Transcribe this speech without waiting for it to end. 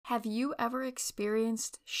Have you ever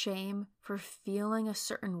experienced shame for feeling a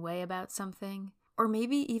certain way about something? Or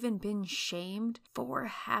maybe even been shamed for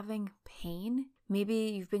having pain? Maybe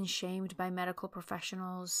you've been shamed by medical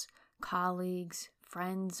professionals, colleagues,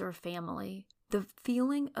 friends, or family. The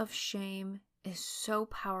feeling of shame is so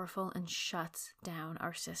powerful and shuts down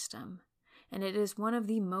our system. And it is one of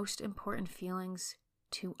the most important feelings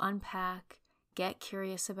to unpack, get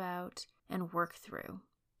curious about, and work through.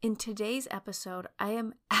 In today's episode, I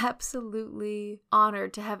am absolutely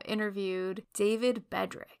honored to have interviewed David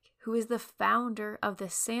Bedrick, who is the founder of the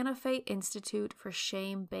Santa Fe Institute for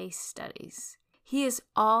Shame-Based Studies. He is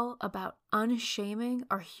all about unshaming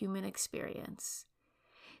our human experience.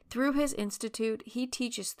 Through his institute, he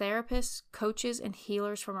teaches therapists, coaches, and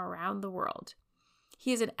healers from around the world.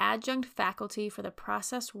 He is an adjunct faculty for the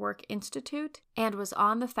Process Work Institute and was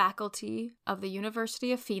on the faculty of the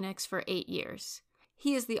University of Phoenix for 8 years.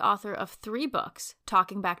 He is the author of 3 books,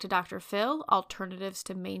 Talking Back to Dr. Phil, Alternatives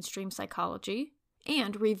to Mainstream Psychology,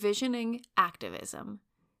 and Revisioning Activism,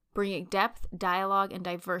 bringing depth, dialogue, and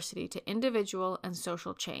diversity to individual and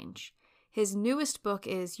social change. His newest book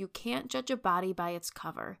is You Can't Judge a Body by Its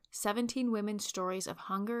Cover, 17 Women's Stories of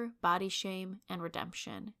Hunger, Body Shame, and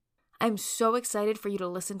Redemption. I'm so excited for you to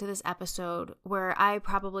listen to this episode where I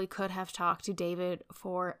probably could have talked to David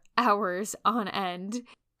for hours on end.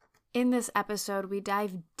 In this episode, we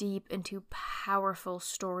dive deep into powerful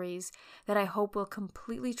stories that I hope will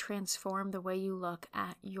completely transform the way you look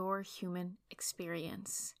at your human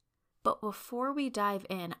experience. But before we dive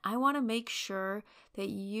in, I want to make sure that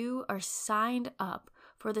you are signed up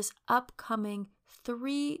for this upcoming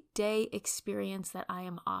 3-day experience that I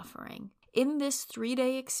am offering. In this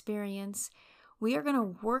 3-day experience, we are going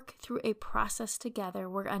to work through a process together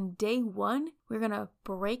where on day 1, we're going to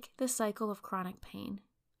break the cycle of chronic pain.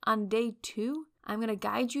 On day 2, I'm going to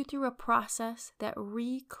guide you through a process that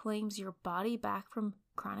reclaims your body back from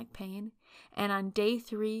chronic pain. And on day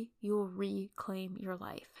 3, you will reclaim your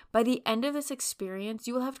life. By the end of this experience,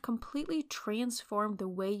 you will have completely transformed the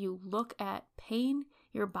way you look at pain,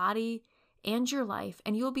 your body, and your life.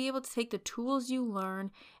 And you'll be able to take the tools you learn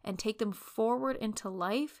and take them forward into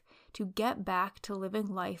life to get back to living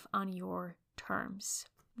life on your terms.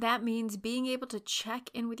 That means being able to check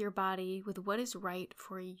in with your body with what is right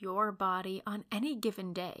for your body on any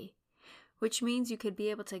given day, which means you could be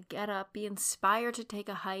able to get up, be inspired to take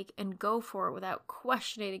a hike, and go for it without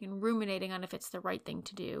questioning and ruminating on if it's the right thing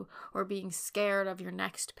to do or being scared of your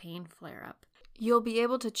next pain flare-up. You'll be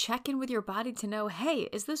able to check in with your body to know, hey,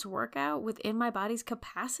 is this workout within my body's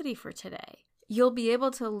capacity for today? You'll be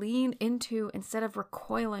able to lean into instead of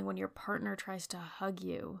recoiling when your partner tries to hug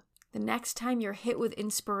you. The next time you're hit with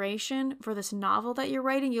inspiration for this novel that you're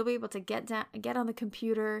writing, you'll be able to get on the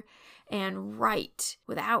computer and write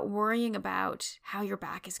without worrying about how your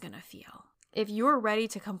back is going to feel. If you're ready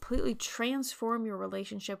to completely transform your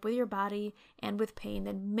relationship with your body and with pain,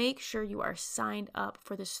 then make sure you are signed up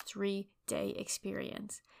for this 3-day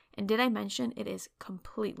experience. And did I mention it is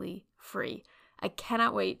completely free? I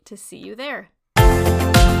cannot wait to see you there.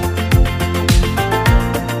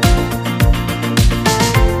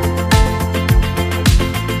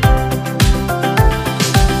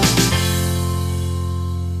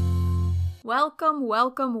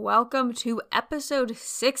 Welcome to episode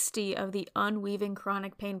 60 of the Unweaving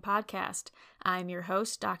Chronic Pain podcast. I'm your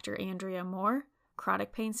host, Dr. Andrea Moore,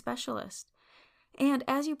 chronic pain specialist. And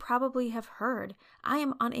as you probably have heard, I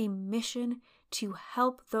am on a mission to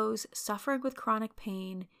help those suffering with chronic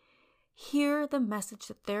pain hear the message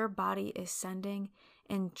that their body is sending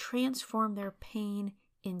and transform their pain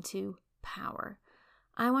into power.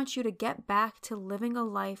 I want you to get back to living a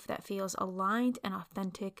life that feels aligned and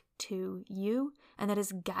authentic to you and that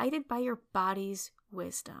is guided by your body's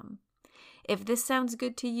wisdom. If this sounds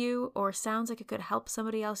good to you or sounds like it could help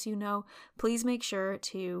somebody else you know, please make sure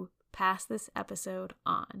to pass this episode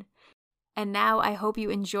on. And now I hope you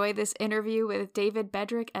enjoy this interview with David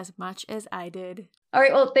Bedrick as much as I did. All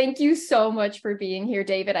right, well, thank you so much for being here,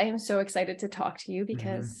 David. I am so excited to talk to you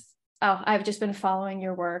because I've just been following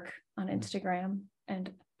your work on Instagram.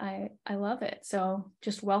 And I love it. So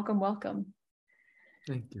just welcome.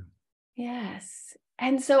 Thank you. Yes.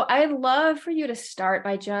 And so I'd love for you to start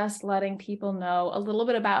by just letting people know a little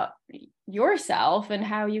bit about yourself and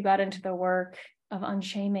how you got into the work of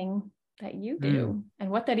unshaming that you do and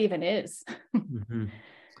what that even is.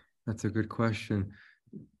 That's a good question.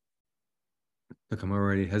 Look, I'm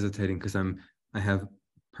already hesitating because I have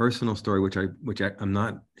personal story, which I'm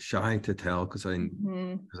not shy to tell because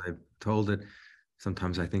I've told it.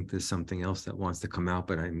 Sometimes I think there's something else that wants to come out,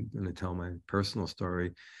 but I'm going to tell my personal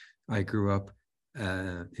story. I grew up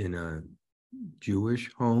in a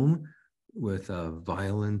Jewish home with a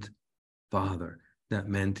violent father. That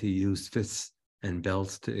meant he used fists and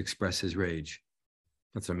belts to express his rage.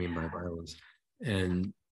 That's what I mean by violence.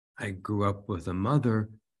 And I grew up with a mother.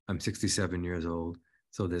 I'm 67 years old.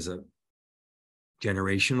 So there's a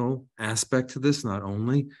generational aspect to this, not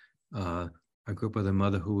only. I grew up with a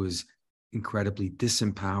mother who was incredibly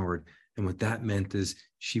disempowered. And what that meant is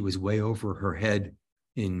she was way over her head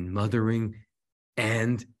in mothering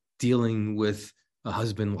and dealing with a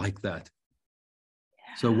husband like that.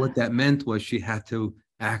 So what that meant was she had to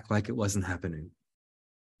act like it wasn't happening.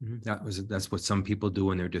 That's what some people do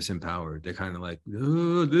when they're disempowered. They're kind of like,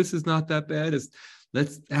 oh, this is not that bad.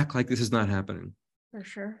 Let's act like this is not happening. For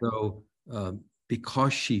sure. So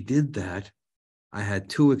because she did that, I had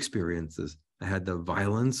two experiences. I had the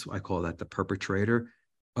violence, I call that the perpetrator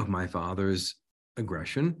of my father's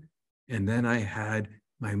aggression. And then I had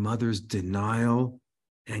my mother's denial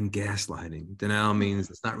and gaslighting. Denial means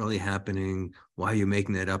it's not really happening. Why are you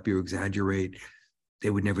making that up? You exaggerate. They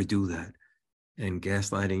would never do that. And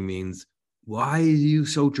gaslighting means, why are you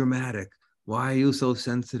so dramatic? Why are you so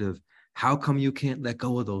sensitive? How come you can't let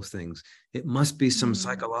go of those things? It must be some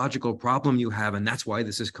psychological problem you have, and that's why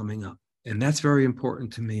this is coming up. And that's very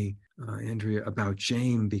important to me, Andrea, about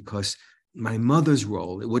shame, because my mother's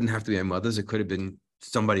role, it wouldn't have to be my mother's. It could have been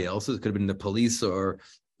somebody else's. It could have been the police or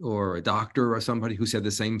a doctor or somebody who said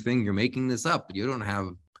the same thing. You're making this up. You don't have,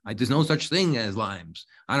 there's no such thing as Lyme's.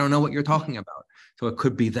 I don't know what you're talking about. So it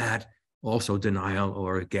could be that, also denial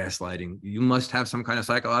or gaslighting. You must have some kind of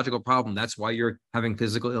psychological problem. That's why you're having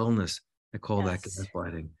physical illness. I call that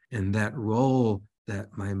gaslighting. And that role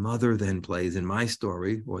that my mother then plays in my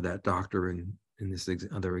story, or that doctor in this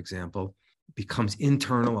other example, becomes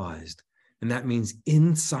internalized. And that means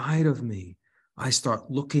inside of me, I start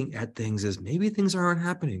looking at things as maybe things aren't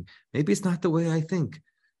happening. Maybe it's not the way I think.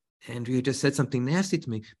 Andrea just said something nasty to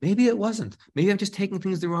me. Maybe it wasn't. Maybe I'm just taking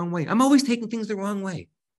things the wrong way. I'm always taking things the wrong way.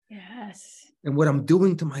 Yes. And what I'm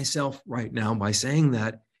doing to myself right now by saying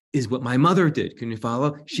that is what my mother did. Can you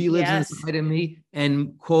follow? She lives inside of me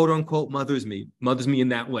and quote unquote mothers me in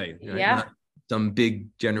that way. Right? Not some big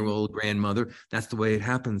general grandmother. That's the way it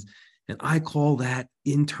happens. And I call that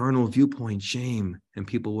internal viewpoint shame. And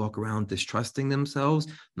people walk around distrusting themselves,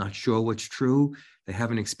 not sure what's true. They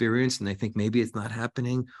haven't experienced and they think maybe it's not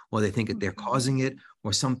happening, or they think that they're causing it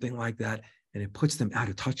or something like that. And it puts them out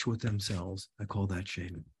of touch with themselves. I call that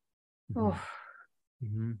shame.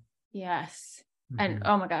 Yes. And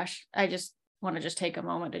oh my gosh, I just want to just take a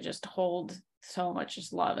moment to just hold so much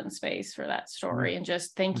just love and space for that story. And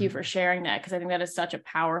just thank you for sharing that, because I think that is such a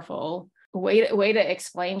powerful way to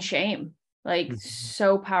explain shame. Like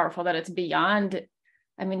so powerful that it's beyond,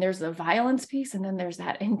 I mean, there's the violence piece, and then there's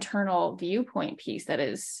that internal viewpoint piece that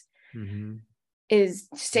is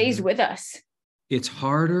stays with us. It's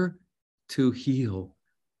harder to heal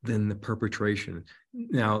than the perpetration.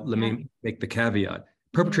 Now, let me make the caveat.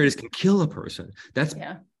 Perpetrators can kill a person. That's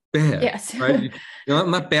bad. Yes. Right? I'm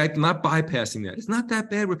not bypassing that. It's not that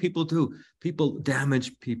bad what people do. People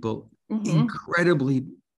damage people incredibly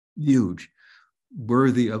huge,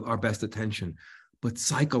 worthy of our best attention. But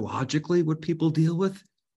psychologically, what people deal with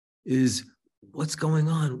is what's going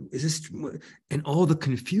on? Is this, and all the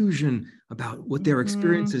confusion about what their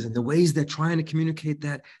experience is and the ways they're trying to communicate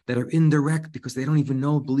that are indirect because they don't even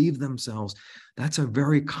believe themselves. That's a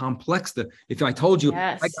very complex. If I told you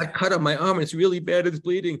I got cut on my arm and it's really bad, it's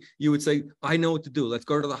bleeding, you would say, I know what to do. Let's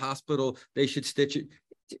go to the hospital. They should stitch it.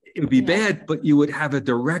 It would be bad, but you would have a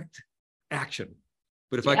direct action.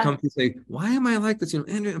 But if I come to say, why am I like this?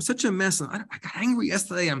 Andrew, I'm such a mess. I got angry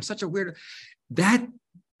yesterday. I'm such a weirdo. That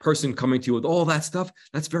person coming to you with all that stuff,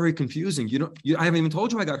 that's very confusing. I haven't even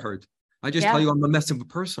told you I got hurt. I just tell you I'm a mess of a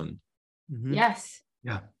person. Yes.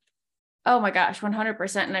 Yeah. Oh my gosh,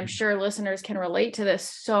 100%. And I'm sure listeners can relate to this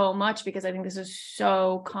so much, because I think this is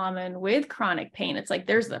so common with chronic pain. It's like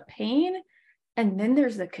there's the pain, and then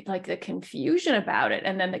there's the confusion about it,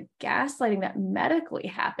 and then the gaslighting that medically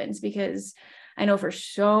happens. Because I know for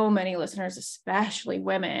so many listeners, especially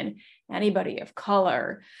women, anybody of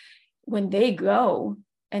color, when they go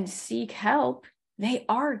and seek help, they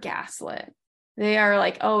are gaslit. They are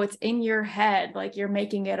like, oh, it's in your head. Like you're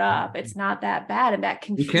making it up. It's not that bad. And that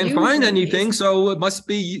confusion. You can't find anything. So it must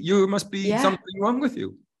be something wrong with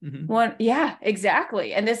you.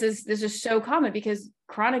 Exactly. And this is so common, because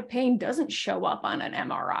chronic pain doesn't show up on an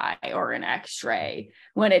MRI or an X-ray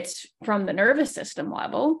when it's from the nervous system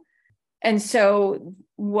level. And so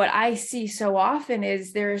what I see so often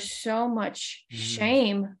is there's so much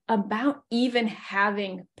shame about even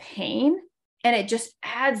having pain, and it just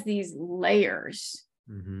adds these layers.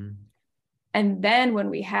 And then when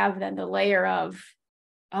we have then the layer of,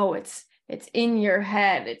 oh, it's in your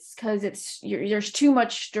head, it's because there's too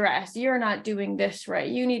much stress, you're not doing this right,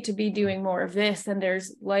 you need to be doing more of this, and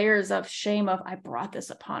there's layers of shame of, I brought this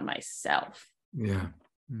upon myself. Yeah.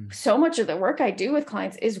 So much of the work I do with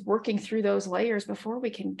clients is working through those layers before we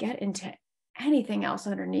can get into anything else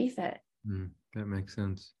underneath it. That makes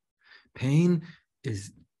sense. Pain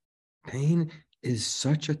is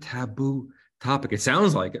such a taboo topic. It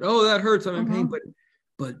sounds like it. Oh, that hurts, I'm in pain,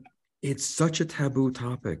 but it's such a taboo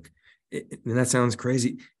topic. And that sounds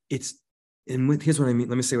crazy. Here's what I mean.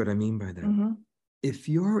 Let me say what I mean by that. If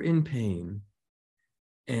you're in pain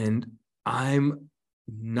and I'm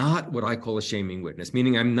not what I call a shaming witness,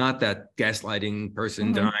 meaning I'm not that gaslighting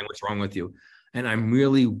person denying what's wrong with you, and I'm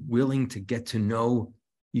really willing to get to know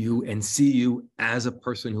you and see you as a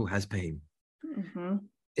person who has pain.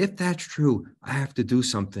 If that's true, I have to do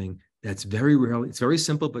something that's very rarely, it's very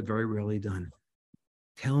simple, but very rarely done.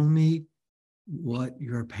 Tell me what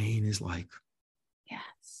your pain is like.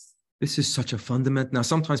 Yes. This is such a fundamental. Now,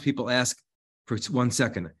 sometimes people ask for 1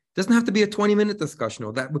 second. It doesn't have to be a 20-minute discussion,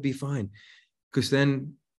 or that would be fine. Because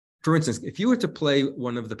then, for instance, if you were to play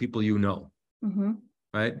one of the people you know,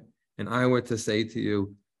 right? And I were to say to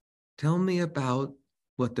you, tell me about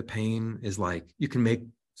what the pain is like. You can make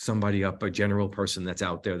somebody up, a general person that's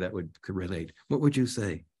out there that could relate. What would you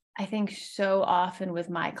say? I think so often with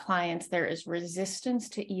my clients, there is resistance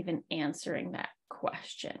to even answering that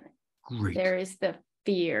question. Great. There is the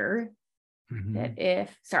fear that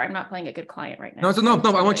sorry, I'm not playing a good client right now. No.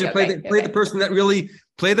 I want you to play the person that really,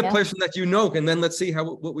 person that you know, and then let's see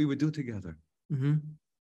what we would do together.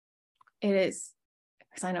 It is,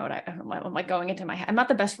 because I know I'm like going into my head. I'm not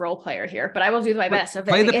the best role player here, but I will do my best.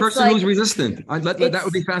 Play the person who's resistant. That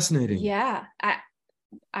would be fascinating. Yeah.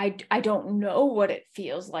 I don't know what it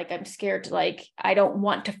feels like. I'm scared to I don't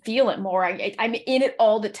want to feel it more. I'm in it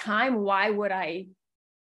all the time. Why would I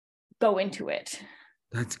go into it?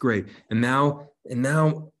 That's great. And now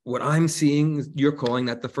what I'm seeing, you're calling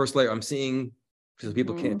that the first layer. I'm seeing, because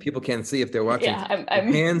people can't see if they're watching. Yeah,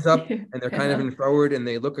 I'm hands up and they're kind of in forward and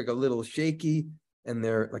they look like a little shaky and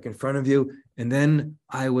they're like in front of you. And then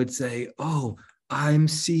I would say, oh, I'm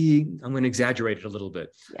going to exaggerate it a little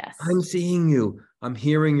bit. Yes. I'm seeing you. I'm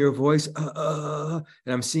hearing your voice, and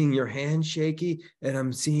I'm seeing your hand shaky, and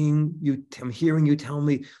I'm hearing you tell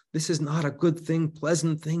me this is not a good thing,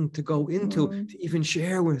 pleasant thing to go into, to even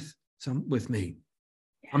share with me.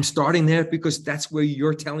 Yeah. I'm starting there because that's where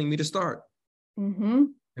you're telling me to start.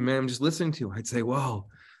 And man, I'm just listening to you. I'd say, wow,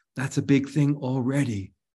 that's a big thing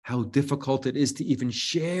already. How difficult it is to even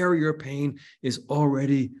share your pain is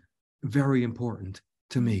already very important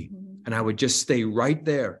to me. And I would just stay right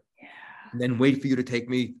there. And then wait for you to take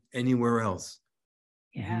me anywhere else.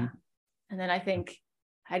 Yeah. And then I think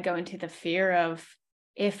I'd go into the fear of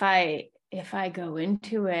if I go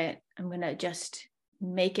into it, I'm going to just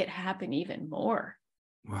make it happen even more.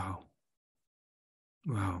 Wow.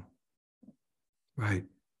 Right.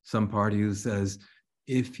 Some part of you says,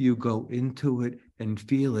 if you go into it and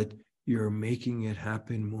feel it, you're making it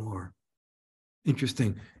happen more.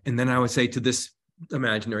 Interesting. And then I would say to this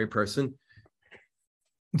imaginary person,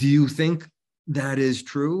 do you think that is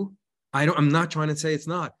true? I'm not trying to say it's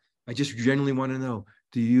not. I just genuinely want to know,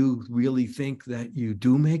 do you really think that you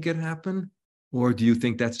do make it happen? Or do you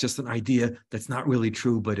think that's just an idea that's not really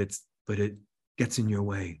true, but it gets in your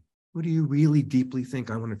way? What do you really deeply think?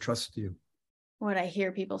 I want to trust you. What I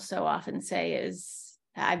hear people so often say is,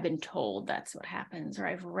 I've been told that's what happens, or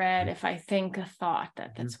I've read, if I think a thought,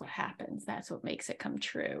 that's what happens. That's what makes it come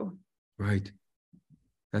true. Right.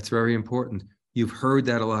 That's very important. You've heard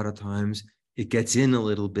that a lot of times. It gets in a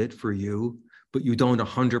little bit for you, but you don't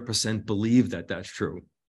 100% believe that that's true.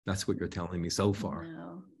 That's what you're telling me so far.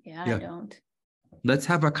 No. Yeah, I don't. Let's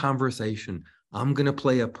have a conversation. I'm going to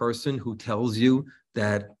play a person who tells you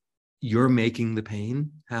that you're making the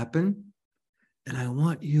pain happen. And I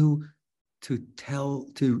want you to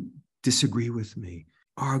disagree with me,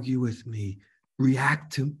 argue with me,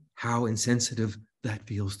 react to how insensitive that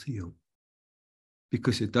feels to you.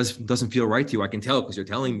 Because it doesn't feel right to you. I can tell because you're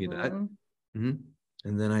telling me that. And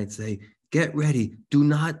then I'd say, get ready. Do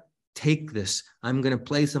not take this. I'm going to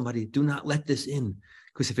play somebody. Do not let this in.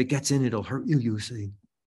 Because if it gets in, it'll hurt you, you see.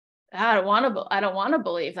 I don't want to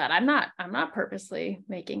believe that. I'm not purposely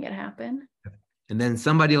making it happen. And then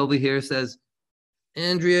somebody over here says,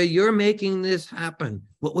 Andrea, you're making this happen.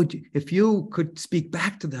 What would you, if you could speak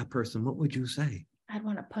back to that person, what would you say? I'd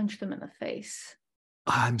want to punch them in the face.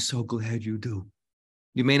 I'm so glad you do.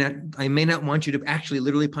 I may not want you to actually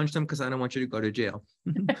literally punch them because I don't want you to go to jail.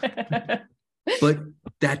 But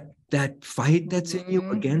that fight that's in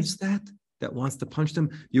you against that that wants to punch them,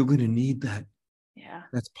 you're going to need that. Yeah.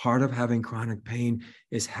 That's part of having chronic pain,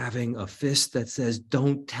 is having a fist that says,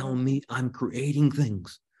 don't tell me I'm creating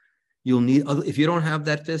things. You'll need other, if you don't have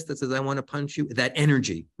that fist that says, I want to punch you, that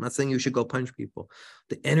energy. I'm not saying you should go punch people.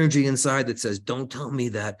 The energy inside that says, don't tell me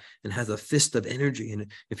that, and has a fist of energy in it.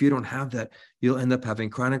 If you don't have that, you'll end up having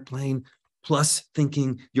chronic pain plus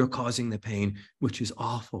thinking you're causing the pain, which is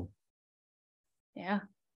awful. Yeah.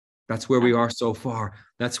 That's where we are so far.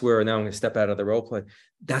 That's where, now I'm going to step out of the role play.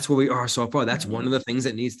 That's where we are so far. That's one of the things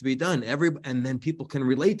that needs to be done. And then people can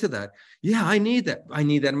relate to that. Yeah, I need that. I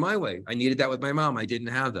need that in my way. I needed that with my mom. I didn't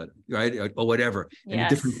have that, right? Or whatever, in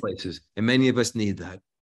different places. And many of us need that.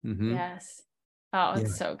 Mm-hmm. Yes. Oh,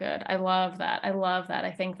 it's so good. I love that.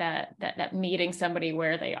 I think that meeting somebody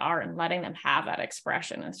where they are and letting them have that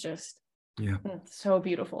expression is just so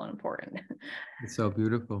beautiful and important. It's so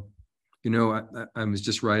beautiful. You know, I was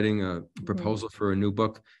just writing a proposal for a new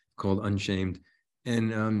book called Unshamed.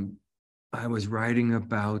 And I was writing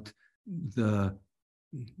about I'm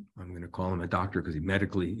going to call him a doctor because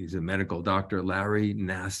he's a medical doctor, Larry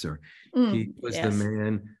Nassar. He was the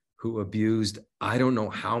man who abused, I don't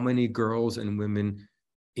know how many girls and women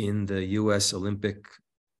in the U.S. Olympic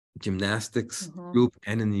gymnastics group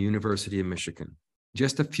and in the University of Michigan.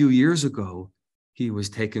 Just a few years ago, he was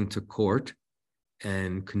taken to court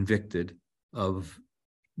and convicted of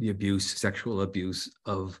the abuse, sexual abuse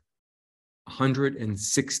of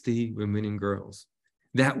 160 women and girls.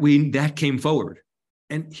 That came forward.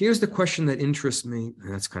 And here's the question that interests me,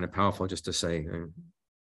 and that's kind of powerful just to say,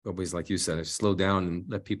 always, like you said, slow down and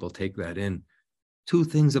let people take that in. Two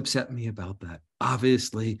things upset me about that.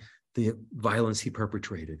 Obviously, the violence he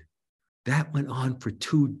perpetrated. That went on for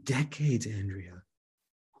 2 decades, Andrea.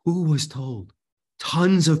 Who was told?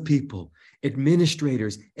 Tons of people,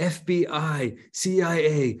 administrators, FBI,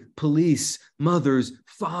 CIA, police, mothers,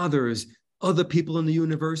 fathers, other people in the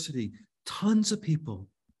university, tons of people.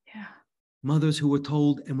 Yeah. Mothers who were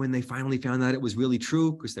told, and when they finally found out it was really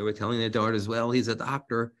true, because they were telling their daughters, well, he's a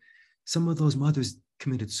doctor, some of those mothers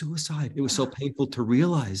committed suicide. It was so painful to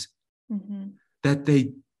realize that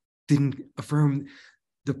they didn't affirm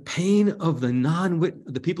the pain of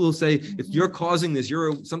the people who say, if you're causing this,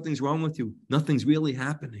 something's wrong with you. Nothing's really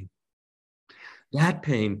happening. That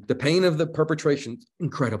pain, the pain of the perpetration,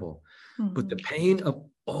 incredible. But the pain of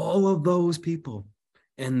all of those people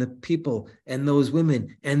and the people and those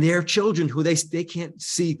women and their children who they can't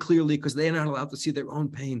see clearly because they're not allowed to see their own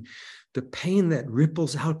pain. The pain that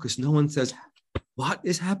ripples out because no one says, what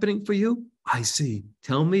is happening for you? I see.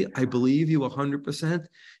 Tell me, I believe you 100%.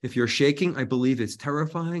 If you're shaking, I believe it's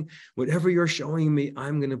terrifying. Whatever you're showing me,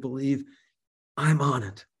 I'm going to believe. I'm on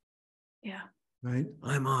it. Yeah. Right?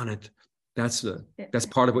 I'm on it. That's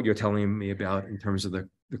part of what you're telling me about in terms of the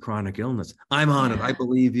chronic illness. I'm on it. I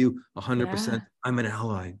believe you 100%. Yeah. I'm an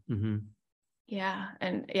ally. Mm-hmm. Yeah.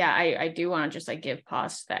 And yeah, I do want to just give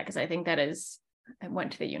pause to that because I think I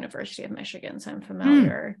went to the University of Michigan, so I'm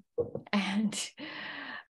familiar. And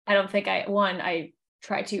I don't think I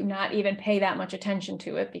try to not even pay that much attention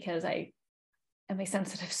to it because I am a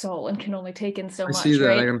sensitive soul and can only take in so much. I see that.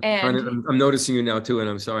 Right? I'm noticing you now too, and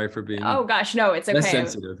I'm sorry for being. Oh gosh, no, it's okay. Less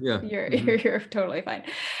sensitive. Yeah, you're totally fine.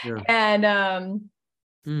 Yeah. And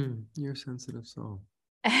you're a sensitive soul.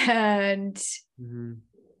 And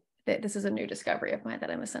this is a new discovery of mine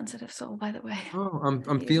that I'm a sensitive soul, by the way. Oh,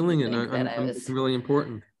 I'm feeling it. It's really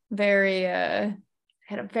important.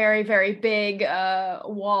 Had a very, very big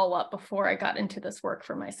wall up before I got into this work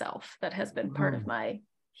for myself. That has been part of my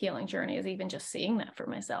healing journey, is even just seeing that for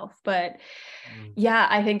myself. But yeah,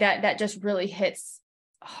 I think that just really hits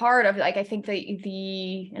hard of I think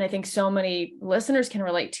and I think so many listeners can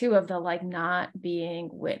relate too, of the not being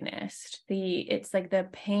witnessed. It's the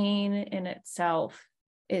pain in itself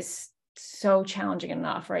is so challenging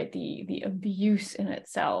enough, right? The abuse in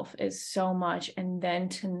itself is so much, and then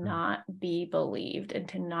to not be believed and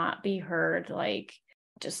to not be heard,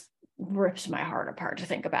 just rips my heart apart to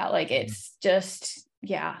think about. It's just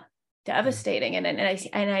devastating. And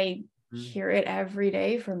I hear it every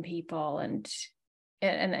day from people, and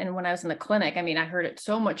when I was in the clinic, I heard it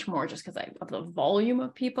so much more just because of the volume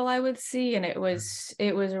of people I would see, and it was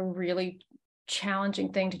a really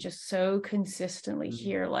challenging thing to just so consistently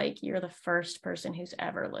hear, you're the first person who's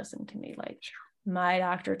ever listened to me. My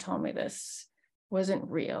doctor told me this wasn't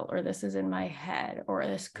real, or this is in my head, or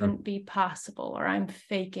this couldn't be possible, or I'm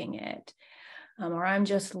faking it, or I'm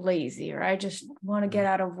just lazy, or I just want to get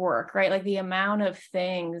out of work, right? The amount of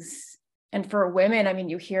things. And for women,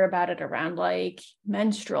 you hear about it around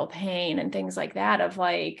menstrual pain and things like that, of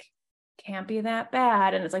can't be that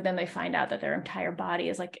bad. And it's like, then they find out that their entire body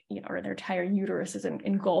is like, or their entire uterus is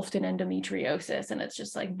engulfed in endometriosis. And it's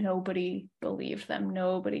just like, nobody believed them.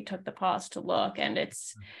 Nobody took the pause to look. And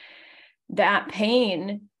it's that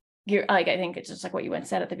pain. You're like, I think it's just like what you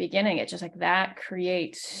said at the beginning. It's just like that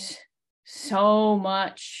creates so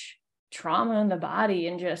much trauma in the body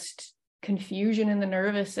and just confusion in the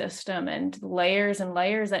nervous system and layers and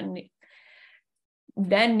layers that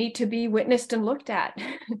then need to be witnessed and looked at.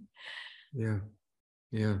 Yeah.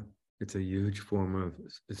 It's a huge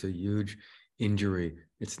it's a huge injury.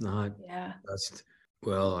 It's not just,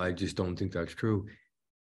 well, I just don't think that's true.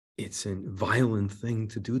 It's a violent thing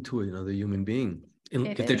to do to another human being. And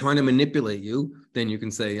if they're trying to manipulate you, then you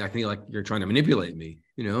can say, I feel like you're trying to manipulate me,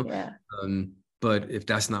 Yeah. But if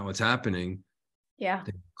that's not what's happening, they're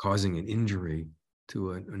causing an injury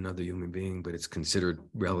to another human being, but it's considered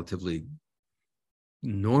relatively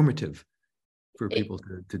normative for people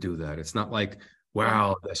to do that. It's not like,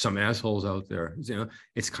 wow, there's some assholes out there.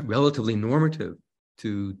 It's relatively normative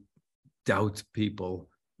to doubt people's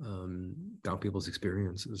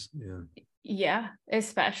experiences. Yeah,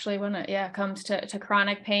 especially when it comes to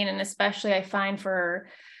chronic pain. And especially I find for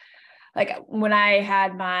like when I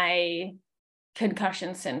had my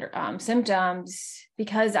concussion syndrome symptoms,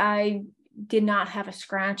 because I did not have a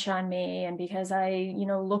scratch on me and because I,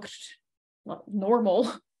 looked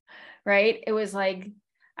normal, right? It was like,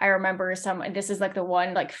 I remember this is like the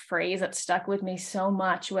one like phrase that stuck with me so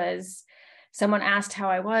much was someone asked how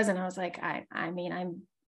I was. And I was like, I mean, I'm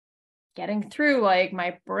getting through, like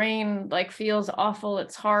my brain like feels awful.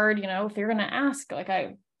 It's hard, if you're going to ask, like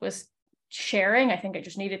I was sharing, I think I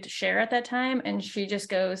just needed to share at that time. And she just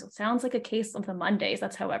goes, it sounds like a case of the Mondays.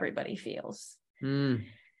 That's how everybody feels. And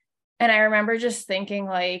I remember just thinking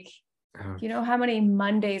like, how many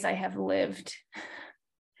Mondays I have lived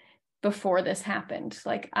before this happened.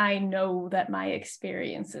 Like, I know that my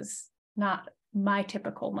experience is not my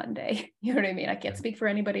typical Monday. You know what I mean? I can't speak for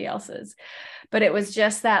anybody else's, but it was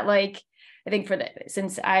just that, like, I think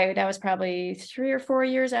that was probably 3 or 4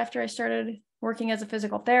 years after I started working as a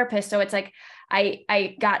physical therapist. So it's like,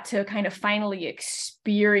 I got to kind of finally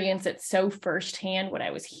experience it so firsthand what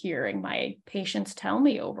I was hearing my patients tell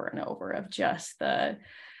me over and over of just the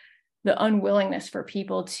unwillingness for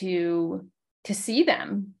people to see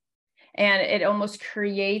them. And it almost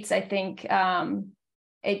creates, I think,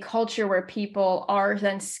 a culture where people are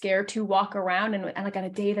then scared to walk around and like on a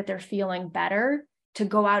day that they're feeling better to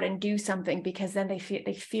go out and do something, because then they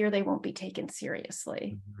fear they won't be taken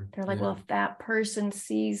seriously. They're like, well, if that person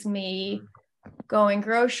sees me going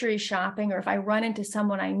grocery shopping, or if I run into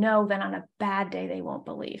someone I know, then on a bad day, they won't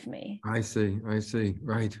believe me. I see.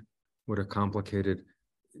 Right. What a complicated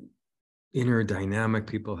inner dynamic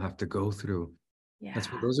people have to go through. Yeah.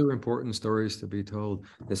 Those are important stories to be told.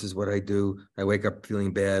 This is what I do. I wake up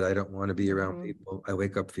feeling bad. I don't want to be around people. I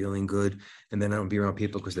wake up feeling good. And then I don't be around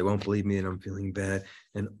people because they won't believe me and I'm feeling bad.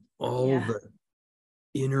 And all the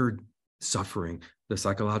inner suffering, the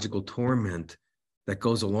psychological torment that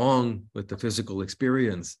goes along with the physical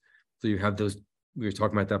experience. So you have those, we were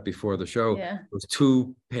talking about that before the show, those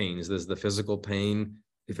two pains. There's the physical pain,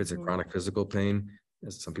 if it's a chronic physical pain.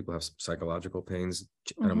 Some people have psychological pains.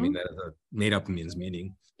 I don't mean that as a made up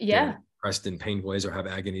meaning. They're depressed in painful ways or have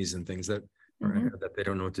agonies and things that that they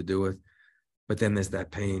don't know what to do with. But then there's that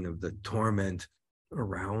pain of the torment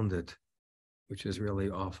around it, which is really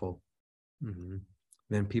awful.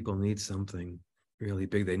 Then people need something really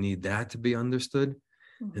big. They need that to be understood.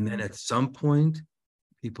 And then at some point,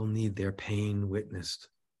 people need their pain witnessed.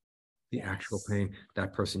 The actual pain.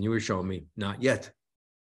 That person you were showing me, not yet.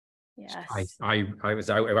 Yes. I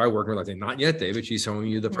work with, I say, not yet, David. She's showing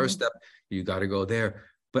you the first step. You got to go there.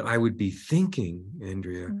 But I would be thinking,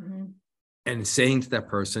 Andrea, and saying to that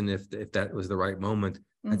person, if that was the right moment,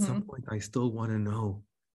 at some point, I still want to know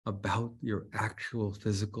about your actual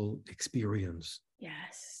physical experience.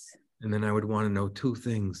 Yes. And then I would want to know two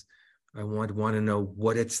things. I want to know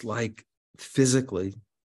what it's like physically,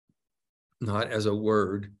 not as a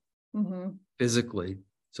word, physically.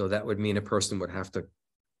 So that would mean a person would have to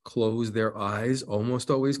close their eyes, almost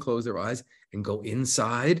always close their eyes, and go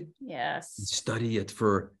inside. Yes. And study it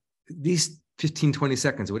for at least 15, 20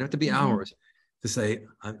 seconds. It would have to be hours to say,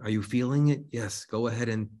 are you feeling it? Yes. Go ahead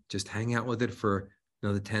and just hang out with it for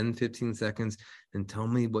another 10, 15 seconds and tell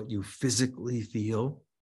me what you physically feel.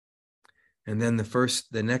 And then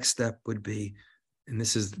the next step would be,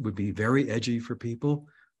 and would be very edgy for people,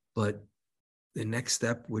 but the next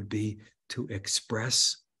step would be to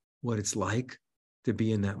express what it's like to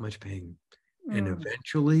be in that much pain. And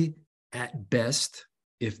eventually, at best,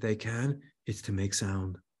 if they can, it's to make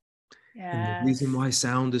sound. And the reason Yes. why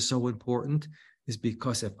sound is so important is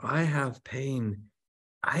because if I have pain,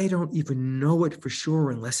 I don't even know it for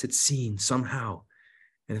sure unless it's seen somehow.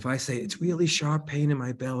 And if I say it's really sharp pain in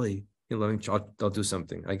my belly, I'll do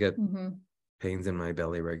something. I get pains in my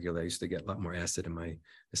belly regularly. I used to get a lot more acid in my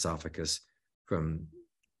esophagus from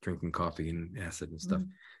drinking coffee and acid and stuff.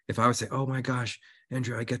 If I would say, oh my gosh,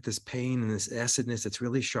 Andrew, I get this pain and this acidness, it's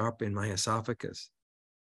really sharp in my esophagus.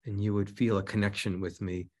 And you would feel a connection with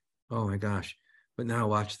me. Oh my gosh. But now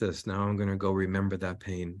watch this. Now I'm going to go remember that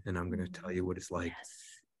pain and I'm going to tell you what it's like. Yes.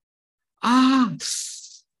 Ah,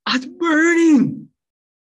 it's burning.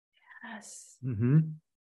 Yes.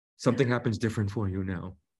 Something happens different for you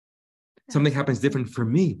now. Something happens different for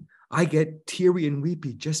me. I get teary and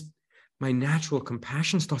weepy. Just my natural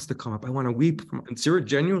compassion starts to come up. I want to weep from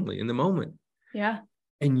genuinely in the moment. Yeah.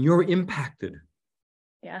 And you're impacted.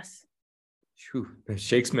 Yes. Whew, that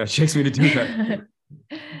shakes me to do that.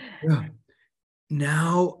 Yeah.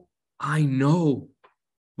 Now I know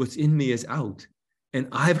what's in me is out. And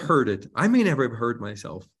I've heard it. I may never have heard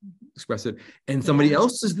myself express it. And somebody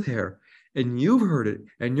else is there. And you've heard it.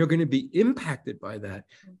 And you're going to be impacted by that.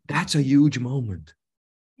 That's a huge moment.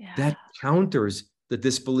 Yeah. That counters the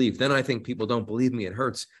disbelief. Then I think people don't believe me. It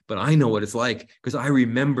hurts. But I know what it's like because I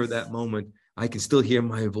remember that moment. I can still hear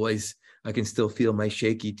my voice. I can still feel my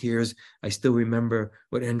shaky tears. I still remember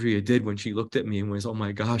what Andrea did when she looked at me and was, oh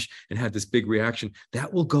my gosh, and had this big reaction.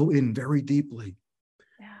 That will go in very deeply.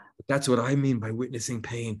 Yeah. That's what I mean by witnessing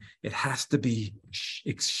pain. It has to be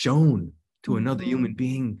shown to another human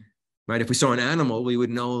being, right? If we saw an animal, we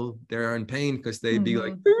would know they're in pain because they'd be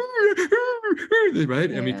like,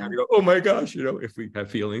 right? And we kind of go, oh my gosh, if we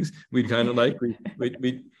have feelings, we'd kind of like,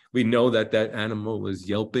 we know that animal was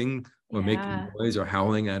yelping or making noise or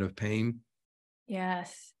howling out of pain.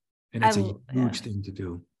 Yes. And it's a huge thing to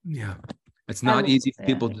do. Yeah. It's not easy for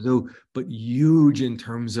people to do, but huge in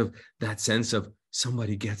terms of that sense of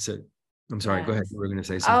somebody gets it. I'm sorry, go ahead. You were going to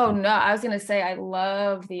say something. Oh, no, I was going to say, I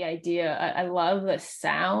love the idea. I love the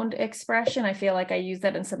sound expression. I feel like I use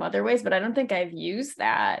that in some other ways, but I don't think I've used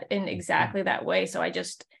that in exactly that way. So I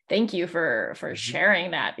just thank you for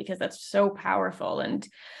sharing that because that's so powerful. And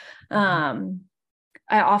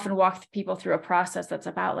I often walk people through a process that's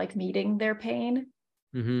about like meeting their pain.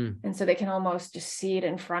 And so they can almost just see it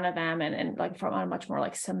in front of them and like from a much more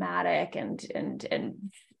like somatic and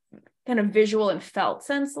kind of visual and felt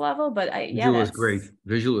sense level. But visual is great.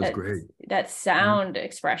 Visual is great. That sound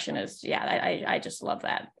expression is, I just love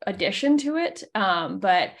that addition to it.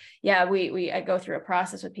 But yeah, I go through a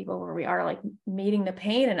process with people where we are like meeting the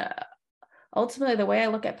pain. And ultimately the way I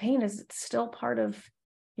look at pain is it's still part of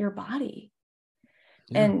your body.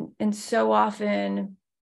 Yeah. And so often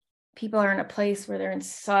people are in a place where they're in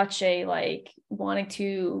such a like wanting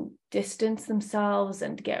to distance themselves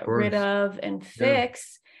and get rid of and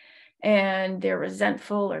fix, and they're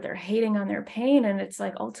resentful or they're hating on their pain. And it's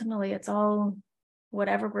like, ultimately it's all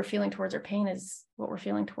whatever we're feeling towards our pain is what we're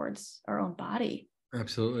feeling towards our own body.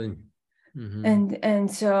 Absolutely.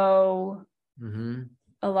 And so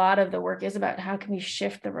a lot of the work is about how can we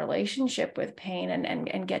shift the relationship with pain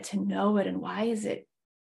and get to know it and why is it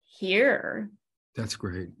here. That's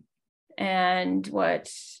great. And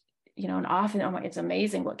and often it's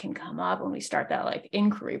amazing what can come up when we start that like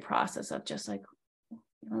inquiry process of just like,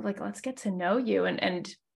 let's get to know you.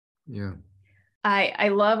 And I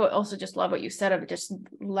love what you said of just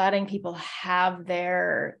letting people have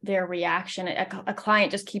their reaction. A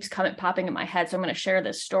client just keeps popping in my head. So I'm going to share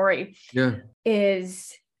this story. Yeah.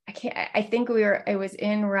 I think it was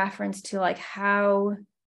in reference to like, how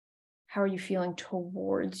are you feeling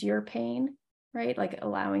towards your pain? Right? Like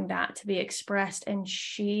allowing that to be expressed. And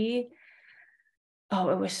it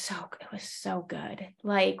was so good.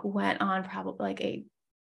 Like went on probably like a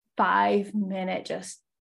 5-minute just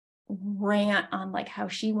rant on like how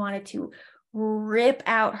she wanted to rip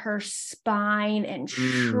out her spine and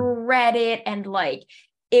shred it. And like,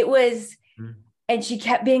 it was, and she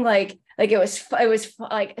kept being like it was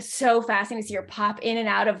like so fascinating to see her pop in and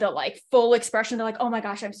out of the like full expression. They're like, oh my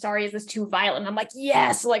gosh, I'm sorry. Is this too violent? And I'm like,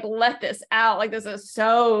 yes, like let this out. Like, this is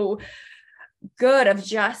so good of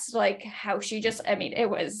just like how she just, it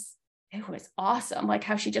was awesome. Like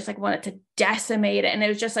how she just like wanted to decimate it. And it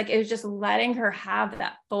was just letting her have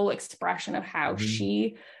that full expression of how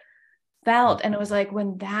she felt. And it was like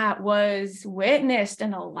when that was witnessed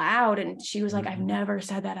and allowed, and she was like, I've never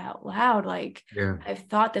said that out loud. Like I've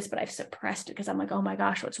thought this, but I've suppressed it because I'm like, oh my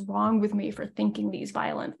gosh, what's wrong with me for thinking these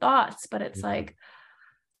violent thoughts? But it's like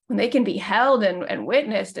when they can be held and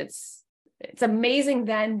witnessed, it's amazing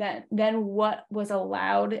then what was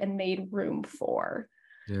allowed and made room for.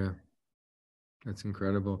 Yeah. That's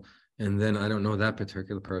incredible. And then I don't know that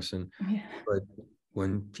particular person, Yeah. but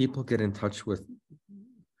when people get in touch with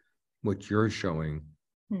what you're showing,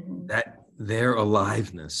 that their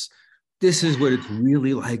aliveness, this is what it's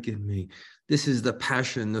really like in me. This is the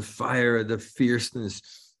passion, the fire, the fierceness,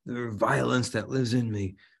 the violence that lives in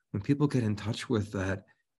me. When people get in touch with that,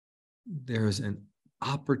 there's an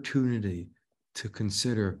opportunity to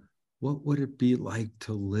consider, what would it be like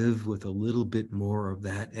to live with a little bit more of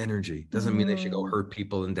that energy? Doesn't mean they should go hurt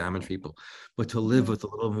people and damage people, but to live with a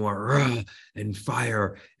little more and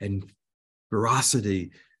fire and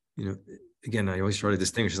ferocity. You know, again, I always try to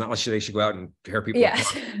distinguish. It's not like they should go out and tear people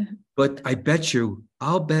apart. But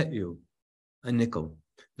I'll bet you a nickel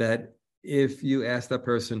that if you ask that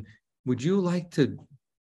person, would you like to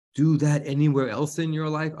do that anywhere else in your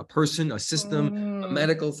life? A person, a system, a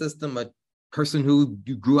medical system, a person who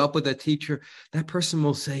you grew up with, a teacher, that person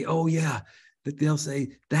will say, oh yeah, that they'll say,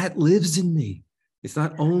 that lives in me. It's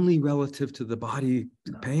not only relative to the body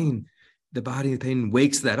pain. The body pain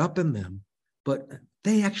wakes that up in them, but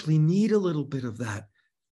they actually need a little bit of that,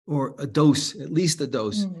 or a dose, at least a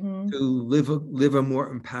dose, to live a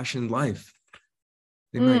more impassioned life.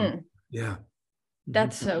 They might, yeah.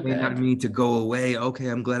 That's so It may not good. mean to go away. Okay,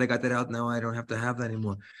 I'm glad I got that out. Now I don't have to have that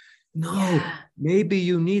anymore. No, maybe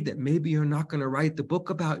you need that. Maybe you're not going to write the book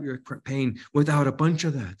about your pain without a bunch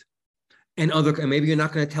of that. And maybe you're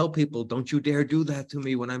not going to tell people, don't you dare do that to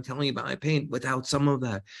me when I'm telling you about my pain, without some of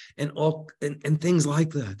that, and things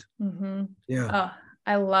like that. Yeah. Oh,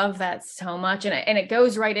 I love that so much. And it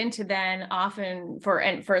goes right into then often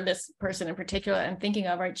for this person in particular I'm thinking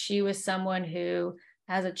of, right? She was someone who,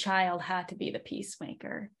 as a child, had to be the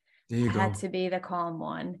peacemaker, had to be the calm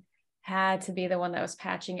one, had to be the one that was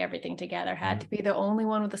patching everything together, had to be the only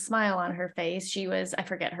one with a smile on her face. She was, I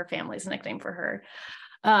forget her family's nickname for her.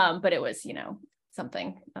 But it was,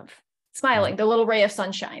 something of smiling, the little ray of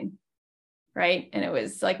sunshine. Right. And it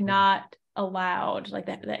was like not allowed, like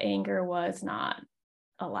that the anger was not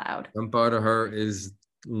allowed. Some part of her is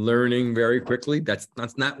learning very quickly. That's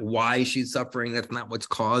not why she's suffering. That's not what's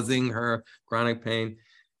causing her chronic pain.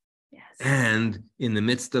 Yes. And in the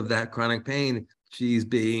midst of that chronic pain, she's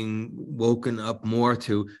being woken up more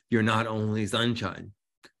to, you're not only sunshine.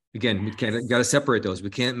 Again, we got to separate those.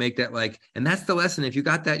 We can't make that like, and that's the lesson. If you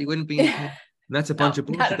got that, you wouldn't be in pain. And that's a bunch of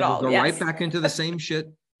bullshit. We'll go right back into the same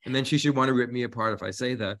shit. And then she should want to rip me apart if I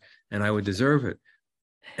say that, and I would deserve it.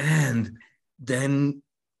 And then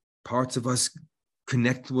parts of us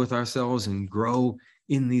connect with ourselves and grow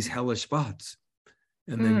in these hellish spots.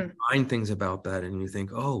 And then you find things about that, and you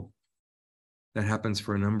think, oh, that happens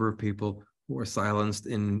for a number of people who are silenced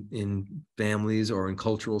in families or in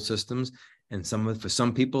cultural systems. And for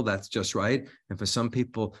some people, that's just right. And for some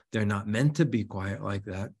people, they're not meant to be quiet like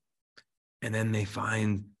that. And then they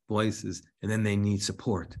find voices, and then they need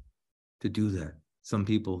support to do that. Some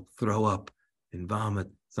people throw up and vomit.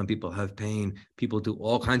 Some people have pain. People do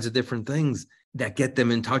all kinds of different things that get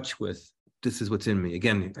them in touch with, this is what's in me.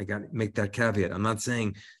 Again, I got to make that caveat. I'm not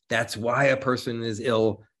saying that's why a person is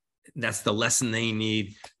ill. That's the lesson they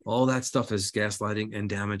need. All that stuff is gaslighting and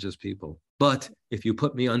damages people. But if you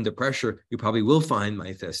put me under pressure, you probably will find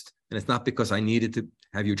my fist. And it's not because I needed to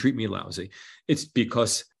have you treat me lousy. It's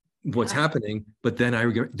because what's happening. But then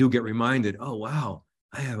I do get reminded, oh, wow,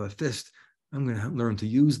 I have a fist. I'm going to learn to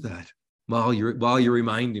use that. While you're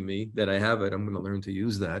reminding me that I have it, I'm going to learn to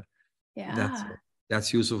use that. Yeah.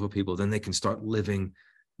 That's useful for people. Then they can start living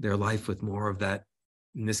their life with more of that,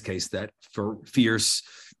 in this case, that fierce,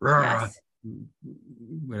 whatever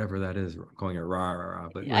that is, I'm calling it rah,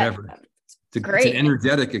 but whatever. It's an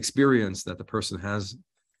energetic experience that the person has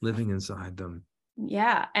living inside them.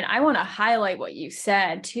 Yeah. And I want to highlight what you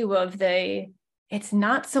said too, it's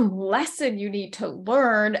not some lesson you need to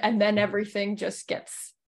learn and then everything just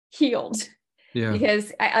gets healed. Yeah.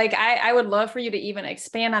 Because I would love for you to even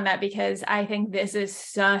expand on that, because I think this is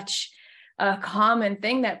such a common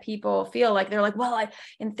thing that people feel like. They're like, well,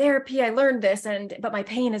 in therapy, I learned this, but my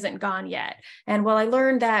pain isn't gone yet. And well, I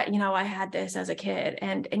learned that, I had this as a kid,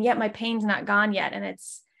 and yet my pain's not gone yet.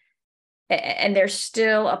 And they're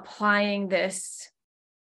still applying this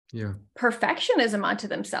perfectionism onto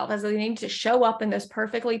themselves, as they need to show up in this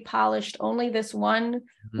perfectly polished, only this one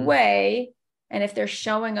way. And if they're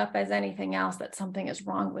showing up as anything else, that something is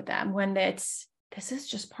wrong with them, when this is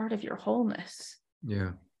just part of your wholeness.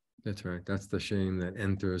 Yeah, that's right. That's the shame that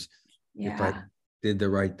enters. Yeah. If I did the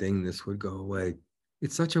right thing, this would go away.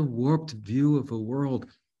 It's such a warped view of a world.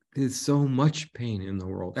 There's so much pain in the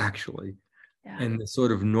world, actually. Yeah. And the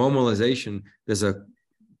sort of normalization, there's a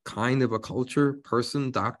kind of a culture, person,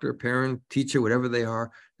 doctor, parent, teacher, whatever they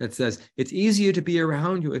are, that says it's easier to be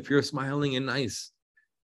around you if you're smiling and nice.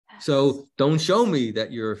 So don't show me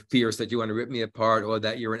that you're fierce, that you want to rip me apart, or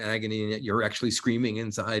that you're in agony and that you're actually screaming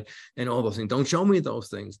inside and all those things. Don't show me those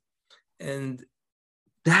things. And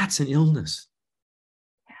that's an illness.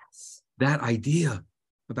 Yes. That idea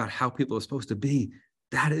about how people are supposed to be,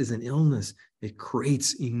 that is an illness. It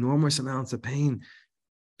creates enormous amounts of pain.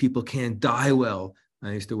 People can't die well.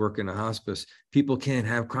 I used to work in a hospice. People can't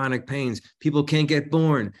have chronic pains. People can't get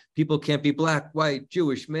born. People can't be black, white,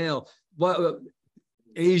 Jewish, male,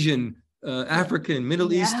 Asian, African,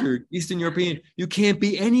 Middle Eastern, Eastern European. You can't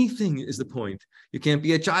be anything is the point. You can't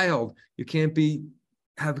be a child. You can't be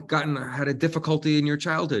had a difficulty in your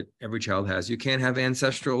childhood. Every child has. You can't have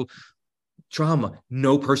ancestral trauma.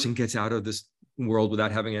 No person gets out of this world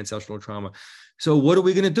without having ancestral trauma. So what are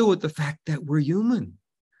we going to do with the fact that we're human?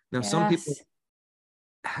 Now, some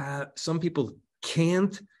people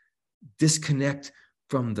can't disconnect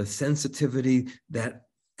from the sensitivity that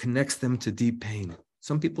connects them to deep pain.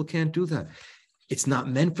 Some people can't do that. It's not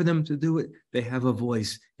meant for them to do it. They have a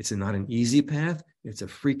voice. It's not an easy path. It's a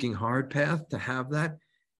freaking hard path to have that.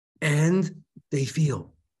 And they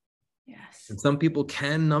feel. Yes. And some people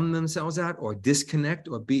can numb themselves out or disconnect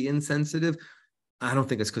or be insensitive. I don't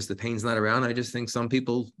think it's because the pain's not around. I just think some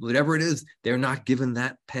people, whatever it is, they're not given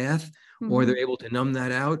that path, or they're able to numb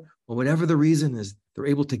that out, or whatever the reason is, they're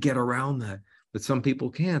able to get around that. But some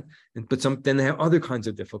people can't. Then they have other kinds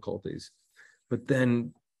of difficulties. But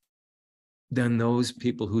then those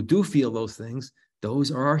people who do feel those things,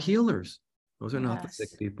 those are our healers. Those are not the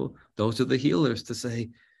sick people. Those are the healers to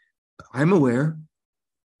say, I'm aware.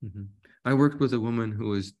 I worked with a woman who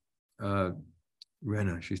was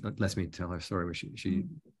Rena. She's not, let me tell her story, but she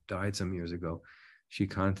died some years ago. She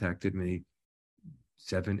contacted me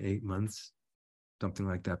 7-8 months, something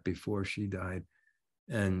like that, before she died.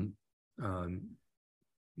 And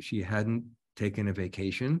she hadn't taken a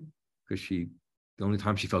vacation because the only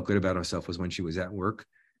time she felt good about herself was when she was at work,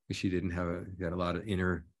 because she didn't got a lot of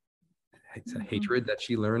inner hatred that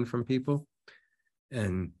she learned from people.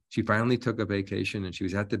 And she finally took a vacation, and she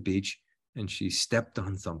was at the beach, and she stepped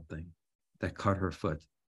on something that cut her foot.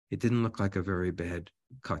 It didn't look like a very bad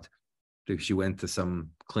cut. She went to some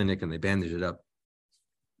clinic and they bandaged it up.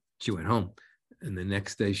 She went home, and the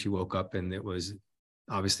next day she woke up and it was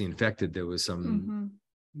obviously infected. There was some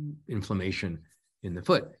inflammation in the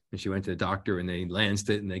foot, and she went to the doctor and they lanced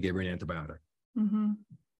it and they gave her an antibiotic.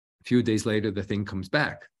 A few days later, the thing comes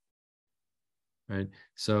back. Right.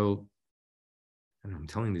 So I'm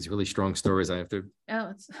telling these really strong stories. I have to,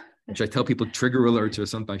 should I tell people trigger alerts or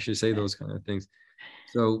something? I should say those kind of things.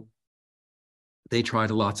 So they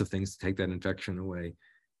tried lots of things to take that infection away,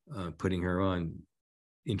 putting her on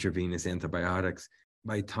intravenous antibiotics.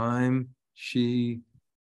 By the time she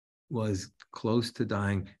was close to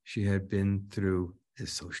dying, she had been through,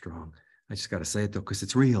 it's so strong. I just got to say it though, because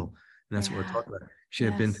it's real. And that's what we're talking about. She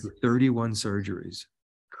had been through 31 surgeries,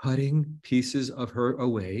 cutting pieces of her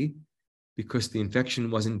away because the infection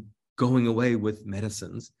wasn't going away with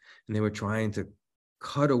medicines. And they were trying to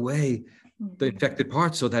cut away the infected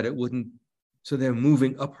parts so that it wouldn't, so they're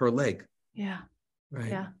moving up her leg. Yeah. Right.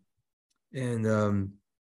 Yeah. And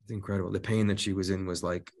it's incredible. The pain that she was in was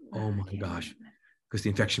like, oh my gosh, because the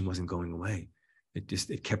infection wasn't going away.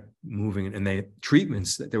 It kept moving. And the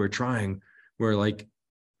treatments that they were trying were like,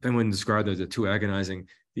 I wouldn't describe those as too agonizing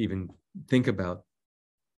to even think about.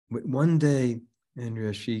 But one day,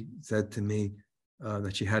 Andrea, she said to me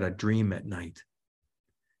that she had a dream at night.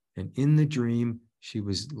 And in the dream, she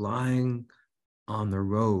was lying on the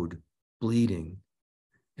road, bleeding,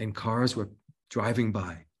 and cars were driving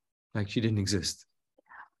by like she didn't exist.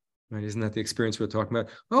 Right? Isn't that the experience we're talking about?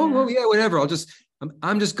 Oh, well, yeah, whatever.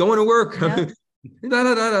 I'm just going to work. Yeah.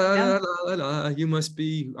 You must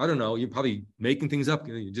be, I don't know, you're probably making things up.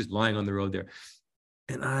 You're just lying on the road there.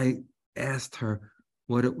 And I asked her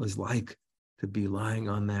what it was like to be lying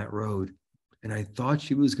on that road. And I thought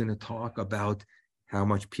she was going to talk about how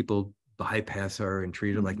much people bypass her and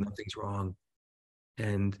treat her like nothing's wrong.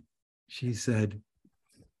 And she said,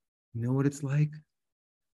 you know what it's like?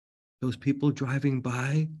 Those people driving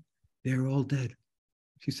by, they're all dead.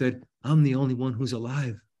 She said, I'm the only one who's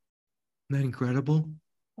alive. Isn't that incredible?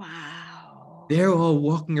 Wow. They're all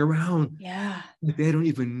walking around. Yeah. They don't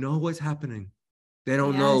even know what's happening. They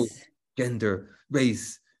don't know gender,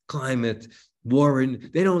 race, climate, war.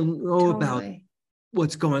 They don't know about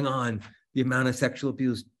what's going on. The amount of sexual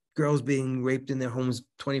abuse, girls being raped in their homes,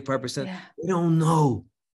 25%. Yeah. They don't know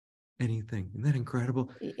anything. Isn't that incredible?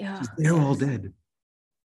 Yeah. They're all dead.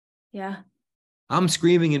 Yeah. I'm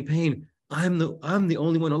screaming in pain. I'm the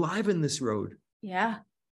only one alive in this road. Yeah.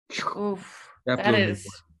 Oof. That is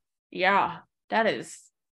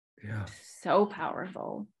so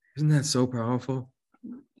powerful. Isn't that so powerful?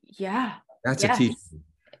 Yeah. That's a Yes, teaching.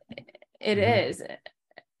 it Mhm. is.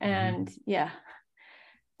 And yeah.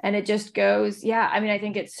 And it just goes, yeah. I mean, I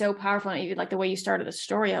think it's so powerful. And even like the way you started the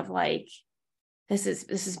story of like, this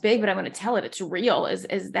is big, but I'm going to tell it. It's real.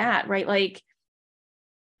 Is that right? Like,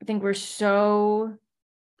 I think we're so,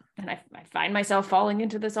 and I find myself falling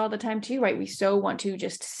into this all the time too, right? We so want to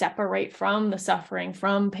just separate from the suffering,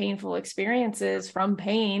 from painful experiences, from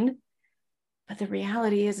pain. But the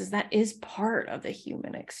reality is that is part of the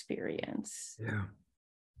human experience. Yeah.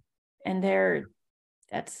 And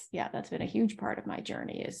that's been a huge part of my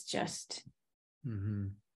journey, is just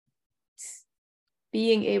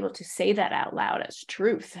being able to say that out loud as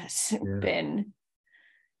truth has been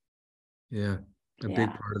a big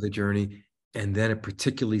part of the journey. And then a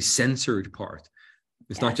particularly censored part.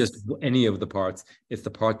 It's not just any of the parts, it's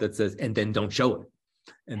the part that says, and then don't show it.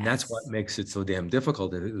 And that's what makes it so damn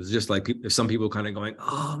difficult. It was just like some people kind of going,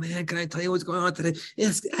 oh man, can I tell you what's going on today?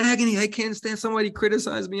 It's agony. I can't stand somebody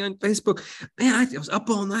criticize me on Facebook. Man, I was up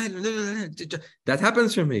all night. That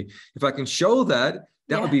happens for me. If I can show that,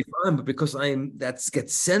 that would be fine. But because that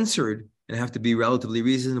gets censored, and I have to be relatively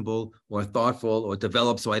reasonable or thoughtful or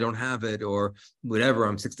developed so I don't have it or whatever.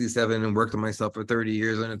 I'm 67 and worked on myself for 30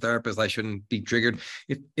 years and a therapist. I shouldn't be triggered.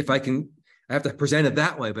 If I can, I have to present it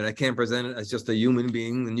that way, but I can't present it as just a human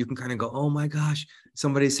being. And you can kind of go, oh my gosh,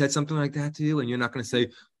 somebody said something like that to you. And you're not going to say,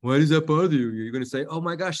 why does that bother you? You're going to say, oh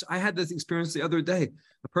my gosh, I had this experience the other day.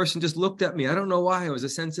 A person just looked at me. I don't know why. It was a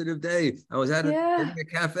sensitive day. I was at a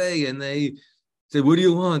cafe and they said, what do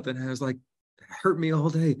you want? And I was like, it hurt me all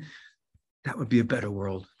day. That would be a better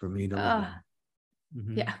world for me to live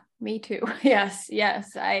in. Yeah, me too. Yes,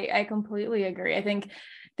 I completely agree. I think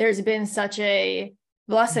there's been such a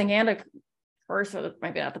blessing and a curse, or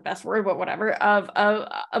maybe not the best word, but whatever,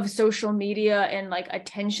 of social media and like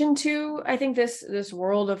attention to, I think, this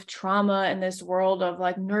world of trauma and this world of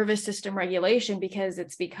like nervous system regulation, because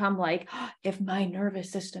it's become like, if my nervous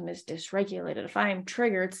system is dysregulated, if I'm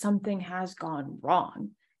triggered, something has gone wrong.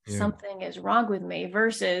 Something is wrong with me,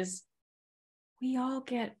 versus we all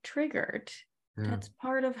get triggered. That's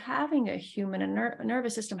part of having a human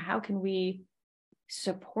nervous system. How can we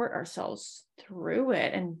support ourselves through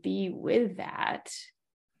it and be with that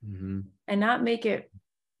and not make it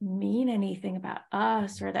mean anything about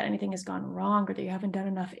us, or that anything has gone wrong, or that you haven't done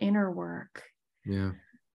enough inner work?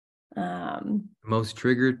 Most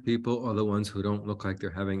triggered people are the ones who don't look like they're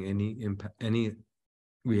having any impact, any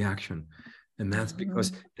reaction. And that's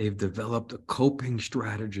because they've developed coping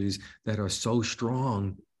strategies that are so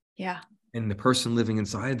strong. And the person living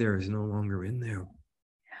inside there is no longer in there.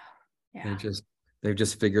 They've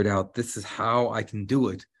just figured out, this is how I can do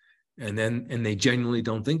it. And they genuinely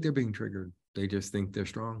don't think they're being triggered. They just think they're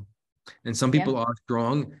strong. And some people are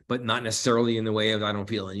strong, but not necessarily in the way of, I don't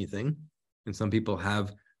feel anything. And some people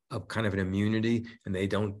have a kind of an immunity and they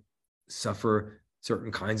don't suffer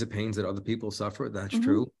certain kinds of pains that other people suffer. That's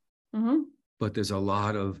true. But there's a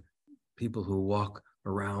lot of people who walk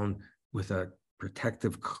around with a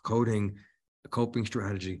protective coping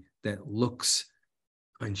strategy that looks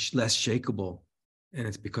less shakeable. And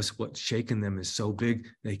it's because what's shaking them is so big,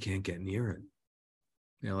 they can't get near it.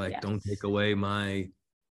 They're like, don't take away my,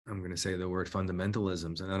 I'm going to say the word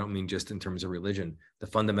fundamentalisms. And I don't mean just in terms of religion, the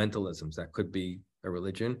fundamentalisms. That could be a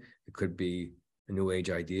religion. It could be a new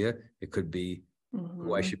age idea. It could be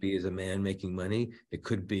who I should be as a man making money. It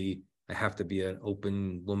could be, I have to be an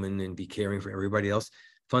open woman and be caring for everybody else.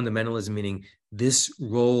 Fundamentalism meaning this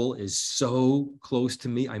role is so close to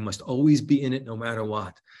me, I must always be in it no matter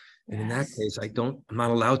what. And in that case, I'm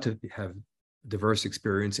not allowed to have diverse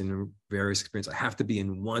experience and various experience. I have to be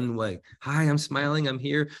in one way. Hi, I'm smiling, I'm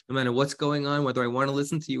here, no matter what's going on, whether I want to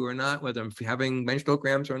listen to you or not, whether I'm having menstrual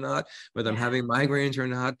cramps or not, whether I'm having migraines or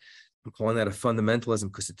not. I'm calling that a fundamentalism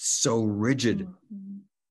because it's so rigid,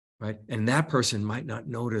 right? And that person might not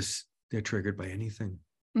notice they're triggered by anything.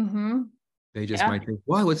 They just might think,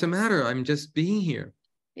 wow, what's the matter? I'm just being here.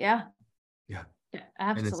 Absolutely.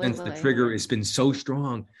 And in a sense, the trigger has been so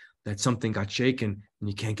strong that something got shaken and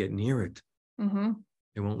you can't get near it.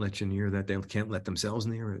 They won't let you near that. They can't let themselves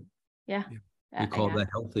near it. We call that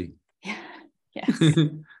healthy.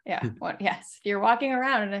 If you're walking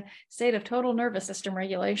around in a state of total nervous system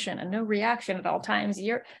regulation and no reaction at all times,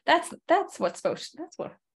 that's what's supposed to,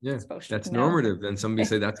 that's normative. Then somebody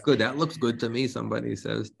say, that's good. That looks good to me. Somebody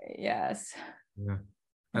says,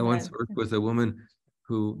 I once worked with a woman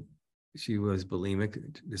who, she was bulimic.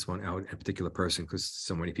 This one out, a particular person, because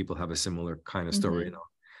so many people have a similar kind of story, and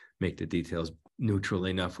I'll make the details neutral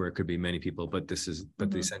enough where it could be many people, but this is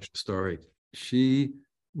the essential story. She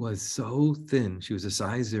was so thin. She was a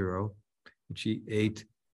size 0, and she ate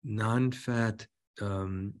non-fat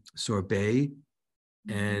sorbet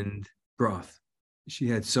and broth. She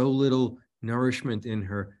had so little nourishment in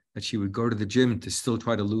her that she would go to the gym to still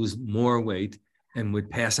try to lose more weight and would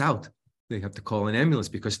pass out. They have to call an ambulance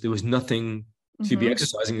because there was nothing. She'd be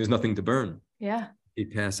exercising, there's nothing to burn. Yeah.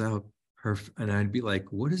 She'd pass out. And I'd be like,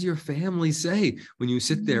 what does your family say when you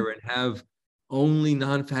sit there and have only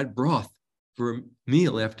non-fat broth for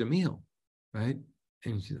meal after meal, right?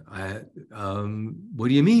 And she, what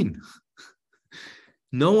do you mean?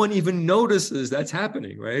 No one even notices that's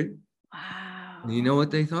happening, right? Wow. And you know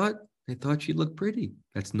what they thought? They thought she looked pretty.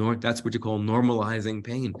 That's what you call normalizing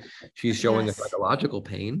pain. She's showing a psychological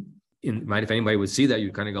pain. If anybody would see that,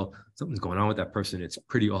 you'd kind of go, something's going on with that person. It's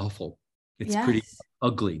pretty awful. It's pretty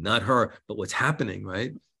ugly. Not her, but what's happening,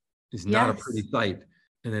 right? Is not a pretty sight.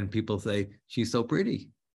 And then people say, she's so pretty.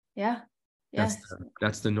 Yeah. Yes.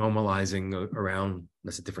 That's the normalizing around.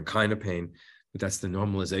 That's a different kind of pain, but that's the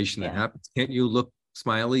normalization that happens. Can't you look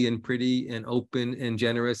smiley and pretty and open and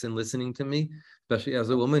generous and listening to me, especially as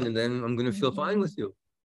a woman? And then I'm going to feel fine with you.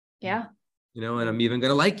 Yeah. You know, and I'm even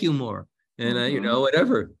going to like you more. And you know,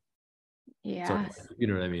 whatever. Yeah. So, you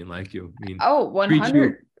know what I mean? Like you. I mean,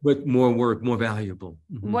 100. But more work, more valuable.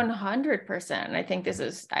 100%. I think this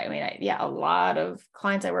is, a lot of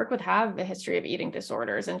clients I work with have a history of eating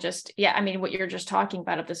disorders, and just, what you're just talking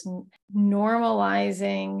about of this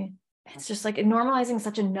normalizing, it's just like normalizing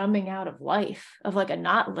such a numbing out of life, of like a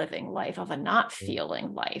not living life, of a not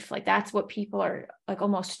feeling life. Like that's what people are like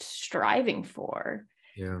almost striving for.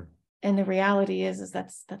 Yeah. And the reality is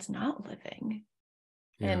that's not living.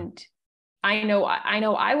 Yeah. And I know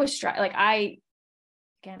I was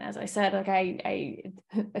again, as I said, like I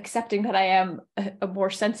accepting that I am a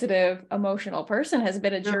more sensitive, emotional person has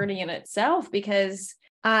been a journey in itself, because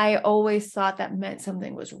I always thought that meant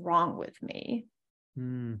something was wrong with me.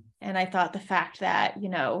 And I thought the fact that,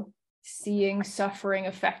 seeing suffering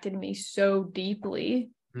affected me so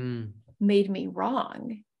deeply made me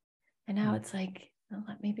wrong. And now it's like, well,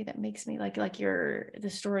 maybe that makes me like the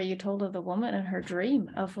story you told of the woman and her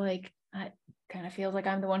dream of like, I kind of feels like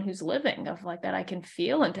I'm the one who's living, of like that I can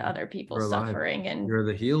feel into other people's suffering. And you're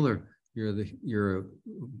the healer.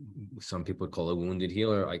 Some people call a wounded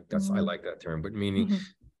healer. I like that term, but meaning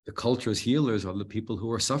the culture's healers are the people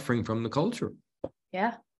who are suffering from the culture.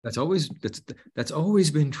 Yeah. That's always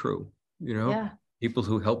been true. People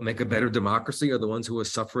who help make a better democracy are the ones who are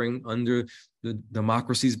suffering under the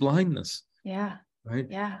democracy's blindness. Yeah. Right.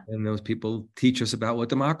 Yeah. And those people teach us about what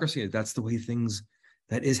democracy is. That's the way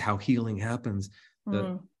that is how healing happens.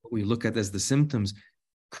 What we look at as the symptoms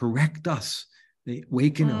correct us. They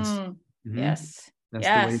awaken us. Yes.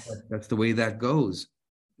 That's the way that goes.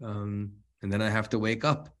 And then I have to wake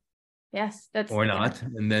up. Yes. Or not.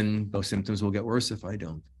 And then those symptoms will get worse if I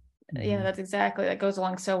don't. Yeah, that's exactly. That goes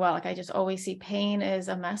along so well. Like I just always see pain as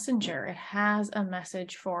a messenger. It has a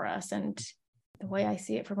message for us. And the way I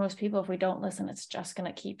see it for most people, if we don't listen, it's just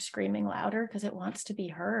going to keep screaming louder because it wants to be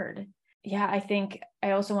heard. Yeah, I think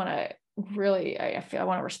I also want to really, I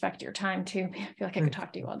want to respect your time too. I feel like I could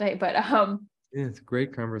talk to you all day, but yeah, it's a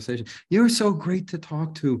great conversation. You're so great to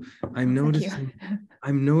talk to. I'm noticing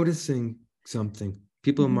something.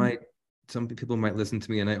 Some people might listen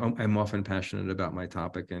to me, and I'm often passionate about my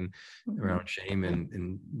topic and around shame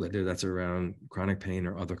and whether that's around chronic pain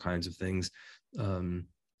or other kinds of things.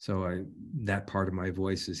 So that part of my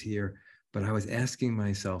voice is here. But I was asking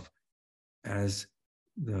myself, as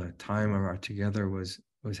the time of our together was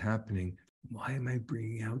happening, why am I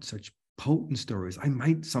bringing out such potent stories? I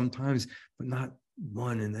might sometimes, but not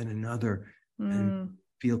one and then another, and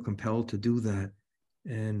feel compelled to do that.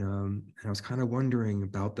 And I was kind of wondering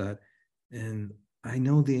about that. And I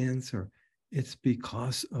know the answer. It's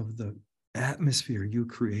because of the atmosphere you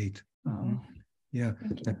create. Yeah,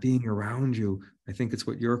 that being around you. I think it's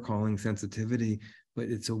what you're calling sensitivity, but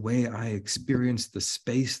it's a way I experience the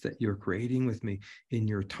space that you're creating with me, in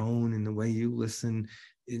your tone, in the way you listen,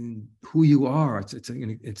 in who you are.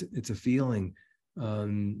 It's a feeling.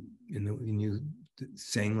 In you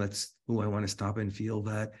saying, I want to stop and feel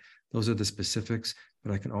that. Those are the specifics,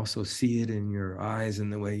 but I can also see it in your eyes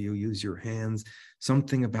and the way you use your hands.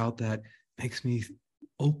 Something about that makes me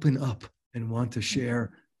open up and want to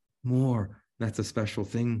share more. That's a special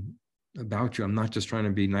thing about you. I'm not just trying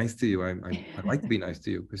to be nice to you. I like to be nice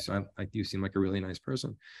to you because you seem like a really nice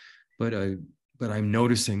person. But I'm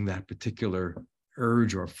noticing that particular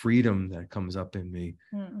urge or freedom that comes up in me.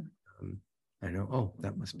 I know,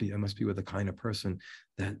 I must be with the kind of person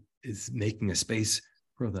that is making a space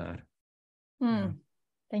for that.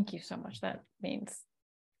 Thank you so much. That means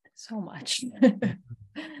so much.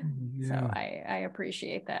 So I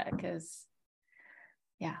appreciate that, because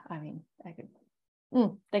yeah, I mean, I could,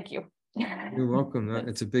 thank you. You're welcome.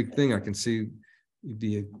 It's a big thing. I can see you'd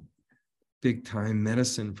be a big time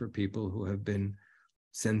medicine for people who have been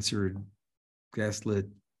censored, gaslit,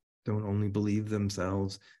 don't only believe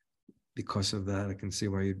themselves. Because of that, I can see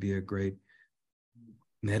why you'd be a great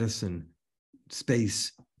medicine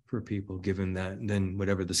space for people, given that. And then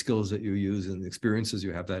whatever the skills that you use and the experiences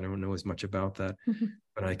you have, that I don't know as much about that,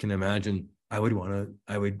 but I can imagine I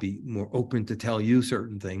would be more open to tell you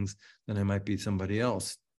certain things than I might be somebody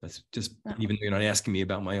else. That's just, even though you're not asking me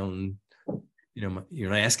about my own, you're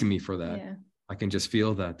not asking me for that. Yeah. I can just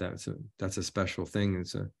feel that that's a special thing.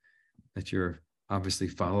 That you're obviously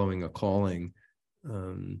following a calling,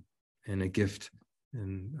 and a gift.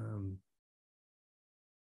 And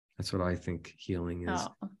that's what I think healing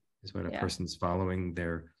is when a person's following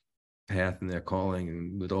their path and their calling,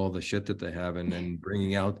 and with all the shit that they have, and then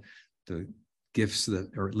bringing out the gifts that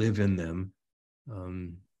live in them,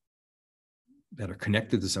 that are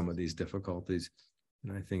connected to some of these difficulties.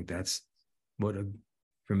 And I think that's what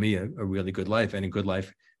for me, a really good life. And a good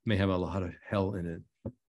life may have a lot of hell in it.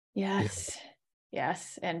 Yes.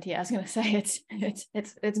 Yes. And I was going to say,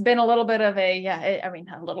 it's been a little bit of a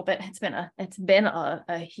little bit, it's been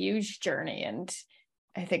a huge journey. And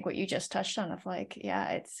I think what you just touched on of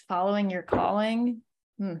it's following your calling.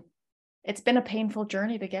 It's been a painful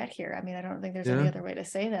journey to get here. I mean, I don't think there's any other way to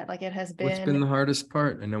say that. It has been. What's been the hardest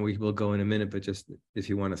part? I know we will go in a minute, but just if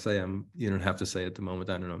you want to say, you don't have to say at the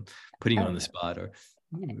moment. I don't know, I'm putting you on the spot, or.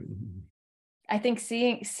 I think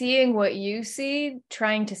seeing what you see,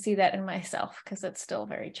 trying to see that in myself, because it's still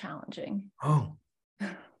very challenging. Oh.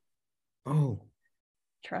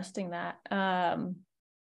 Trusting that.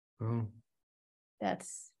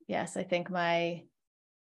 That's, yes, I think I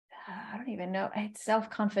don't even know.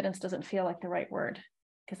 Self-confidence doesn't feel like the right word,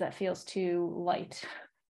 because that feels too light.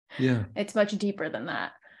 Yeah. It's much deeper than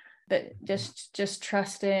that. But just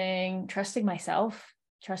trusting myself,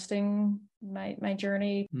 trusting my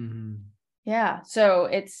journey. Mm-hmm. Yeah. So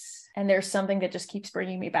and there's something that just keeps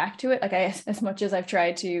bringing me back to it. As much as I've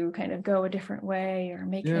tried to kind of go a different way or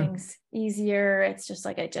make things easier, it's just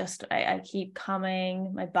I keep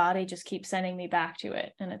coming, my body just keeps sending me back to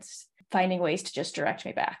it, and it's finding ways to just direct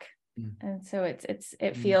me back. And so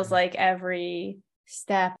it feels like every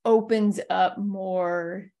step opens up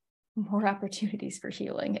more opportunities for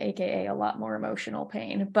healing, aka a lot more emotional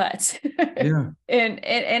pain, but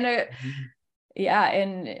and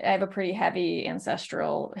I have a pretty heavy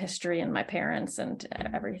ancestral history in my parents and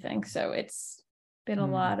everything. So it's been a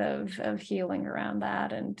lot of healing around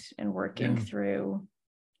that and working through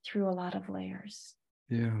a lot of layers.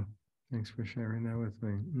 Yeah. Thanks for sharing that with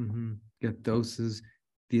me. Get doses,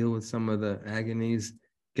 deal with some of the agonies,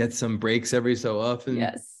 get some breaks every so often.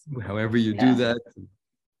 Yes. However you do that,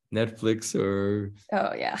 Netflix or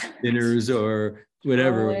dinners or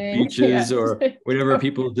whatever, beaches or whatever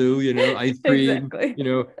people do, ice cream,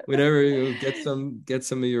 whatever, get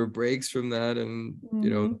some of your breaks from that. And,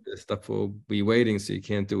 the stuff will be waiting. So you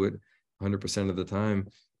can't do it 100% of the time,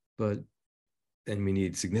 but then we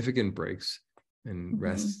need significant breaks and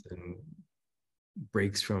rest and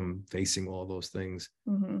breaks from facing all those things.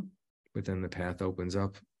 But then the path opens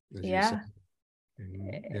up.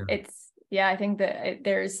 I think that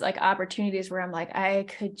there's opportunities where I'm I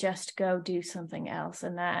could just go do something else,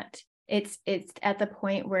 and that it's at the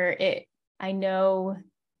point where I know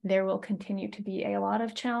there will continue to be a lot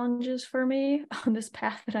of challenges for me on this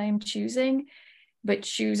path that I am choosing, but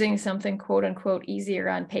choosing something quote unquote easier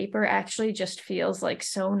on paper actually just feels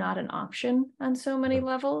so not an option on so many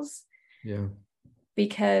levels. Yeah.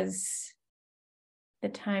 Because the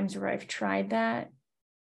times where I've tried that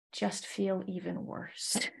just feel even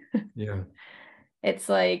worse. Yeah. It's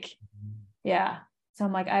So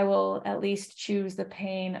I'm I will at least choose the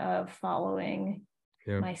pain of following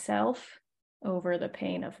myself over the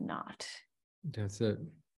pain of not. That's it.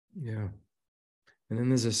 Yeah. And then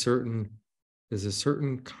there's a certain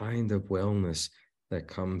kind of wellness that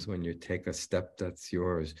comes when you take a step that's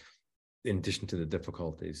yours, in addition to the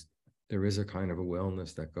difficulties. There is a kind of a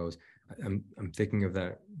wellness that goes. I'm thinking of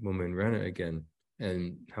that woman Rena again,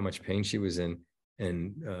 and how much pain she was in,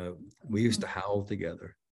 and we used to howl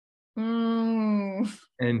together. And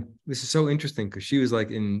this is so interesting, because she was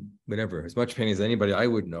in whatever, as much pain as anybody I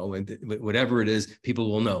would know, and whatever it is,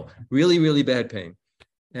 people will know, really, really bad pain.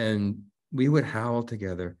 And we would howl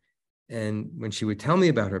together. And when she would tell me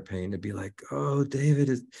about her pain, it'd be oh, David,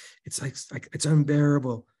 it's like it's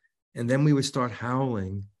unbearable. And then we would start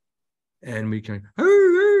howling, and we kind of,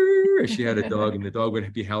 she had a dog, and the dog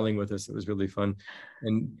would be howling with us. It was really fun.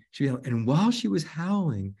 And while she was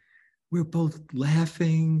howling, we were both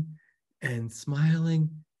laughing and smiling.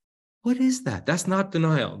 What is that? That's not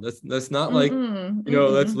denial. That's not like, Mm-mm,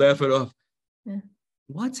 let's mm-mm. laugh it off. Yeah.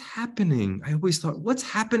 What's happening? I always thought, what's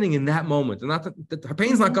happening in that moment? And not that her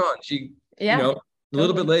pain's not gone. She, Yeah, a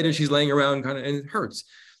little bit totally. later, she's laying around kind of, and it hurts.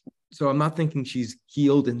 So I'm not thinking she's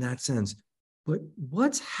healed in that sense. But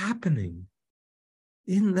what's happening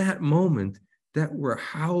in that moment that we're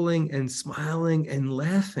howling and smiling and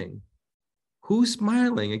laughing? Who's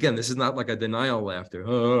smiling? Again, this is not like a denial laughter.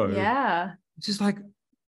 Yeah. It's just like,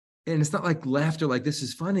 and it's not like laughter like this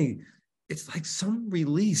is funny. It's like some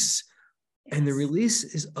release. And the Yes. release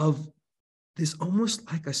is of this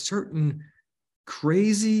almost like a certain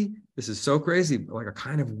crazy, this is so crazy, like a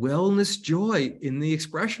kind of wellness joy in the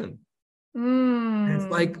expression. And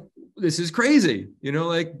it's like, this is crazy,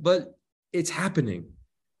 but it's happening.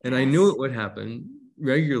 And I knew it would happen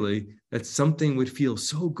regularly, that something would feel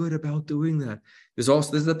so good about doing that. There's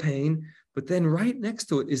the pain, but then right next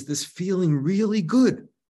to it is this feeling really good.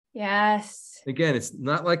 Yes. Again, it's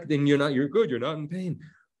not like then you're good, you're not in pain.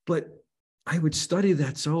 But I would study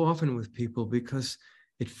that so often with people because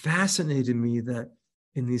it fascinated me that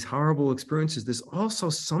in these horrible experiences, there's also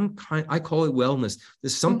some kind, I call it wellness.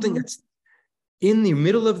 There's something that's in the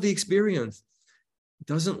middle of the experience. It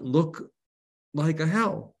doesn't look like a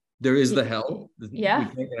hell. There is the hell. Yeah.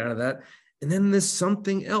 We can't get out of that. And then there's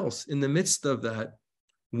something else in the midst of that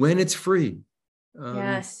when it's free.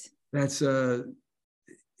 Yes. That's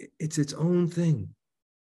it's its own thing.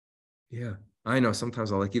 Yeah. I know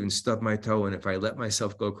sometimes I'll like even stub my toe, and if I let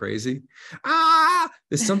myself go crazy,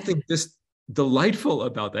 there's something just delightful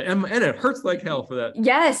about that. And it hurts like hell for that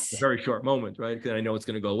Yes. very short moment, right? Because I know it's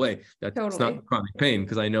going to go away. That's Totally. not chronic pain,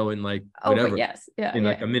 because I know in like But whatever, yes. Yeah. in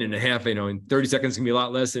like a minute and a half, in 30 seconds, it's going to be a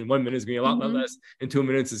lot less. In 1 minute, it's going to be a lot less. In 2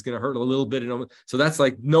 minutes, it's going to hurt a little bit. So that's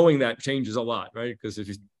like knowing that changes a lot, right? Because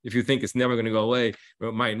if you think it's never going to go away, or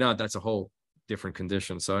it might not, that's a whole different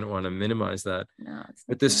condition. So I don't want to minimize that. No,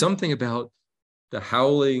 but there's something about the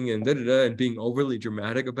howling and and being overly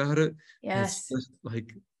dramatic about it. Yes. It's just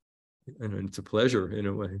like, and it's a pleasure in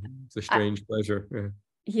a way. It's a strange pleasure.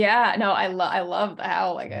 Yeah, no, I love the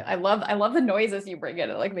howl. Like I love the noises you bring in.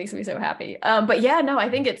 It like makes me so happy. But yeah, no, I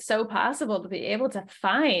think it's so possible to be able to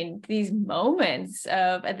find these moments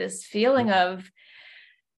of this feeling of,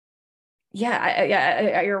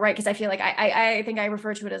 you're right. Cause I feel like I think I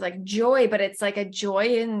refer to it as like joy, but it's like a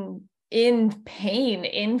joy in pain,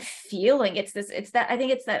 in feeling. I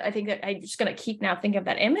think that I'm just going to keep now thinking of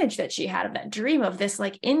that image that she had of that dream of this,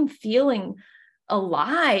 like in feeling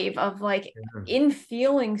alive, of like in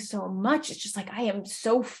feeling so much. It's just like, I am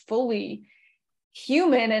so fully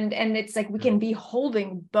human. And it's like, we can be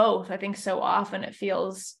holding both. I think so often it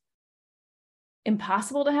feels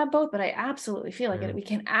impossible to have both, but I absolutely feel like we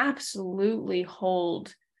can absolutely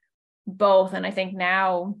hold both. And I think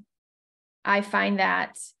now I find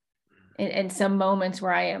that in some moments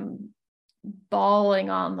where I am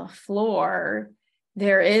bawling on the floor,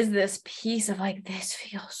 there is this piece of like, this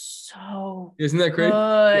feels so Isn't that great?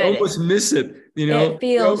 good. You almost miss it, It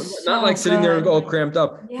feels not like sitting there all cramped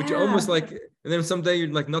up, yeah. but you almost like, and then someday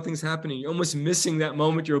you're like, nothing's happening. You're almost missing that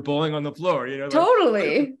moment you're bawling on the floor,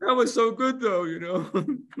 Totally. Like, that was so good though,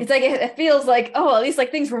 It's like, it feels like, oh, at least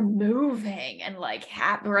like things were moving and like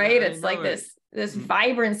happy, right? It's like this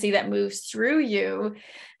vibrancy that moves through you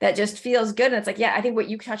that just feels good. And it's like, yeah, I think what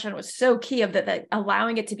you touched on was so key of that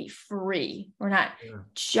allowing it to be free. We're not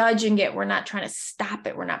judging it. We're not trying to stop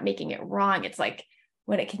it. We're not making it wrong. It's like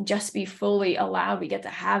when it can just be fully allowed, we get to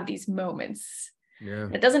have these moments. Yeah.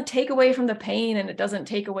 It doesn't take away from the pain, and it doesn't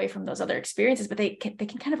take away from those other experiences, but they can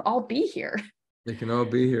kind of all be here. They can all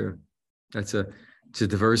be here. It's a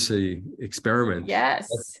diversity experiment. Yes.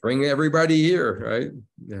 Let's bring everybody here, right?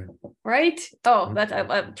 Yeah. Right. Oh,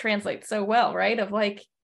 that translates so well, right? Of like,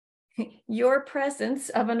 your presence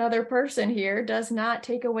of another person here does not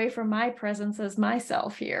take away from my presence as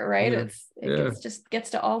myself here, right? It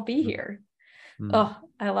gets to all be here. Oh,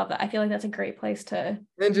 I love that. I feel like that's a great place to.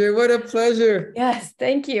 Andrew, what a pleasure. Yes,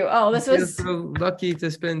 thank you. Oh, this was so lucky to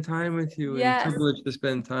spend time with you, and privileged to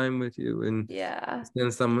spend time with you, and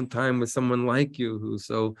spend some time with someone like you who's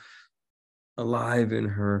so alive in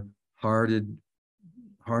her heartful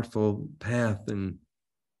path, and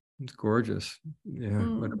it's gorgeous. Yeah,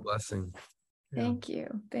 what a blessing. Thank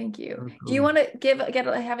you. Do you want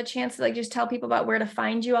to have a chance to like just tell people about where to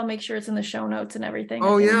find you? I'll make sure it's in the show notes and everything.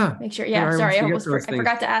 Oh yeah, make sure. Yeah, sorry, I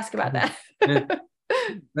forgot to ask about that.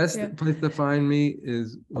 Best place to find me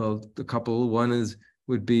is, well, a couple. One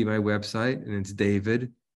would be my website, and it's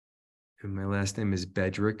David, and my last name is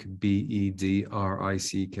Bedrick,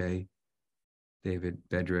 Bedrick, David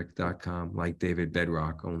Bedrick.com, like David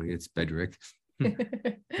Bedrock, only it's Bedrick.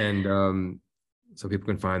 And so people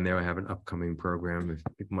can find there. I have an upcoming program. If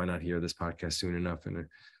people might not hear this podcast soon enough, in a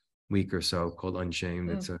week or so, called Unshamed.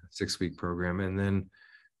 It's a 6-week program. And then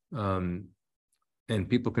and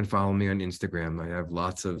people can follow me on Instagram. I have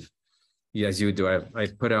lots of, as you do, I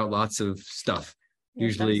put out lots of stuff,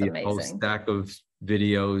 usually a whole stack of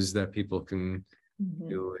videos that people can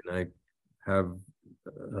do. And I have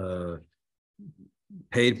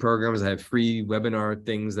paid programs. I have free webinar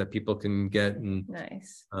things that people can get. And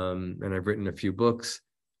nice. And I've written a few books,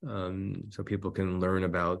 so people can learn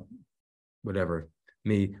about whatever,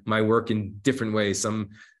 my work in different ways. Some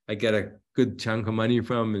I get a good chunk of money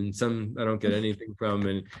from, and some I don't get anything from.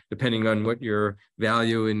 And depending on what your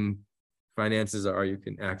value in finances are, you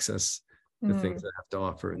can access the things I have to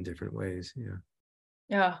offer in different ways. Yeah.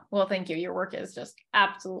 Yeah. Well, thank you. Your work is just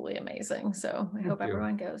absolutely amazing. So I hope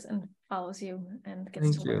everyone goes and follows you and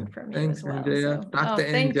gets to learn from you as well. Andrea. So, Dr.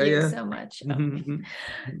 thank Andrea. you so much.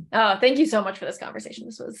 Thank you so much for this conversation.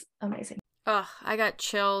 This was amazing. I got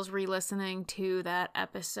chills re-listening to that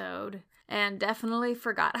episode, and definitely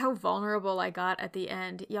forgot how vulnerable I got at the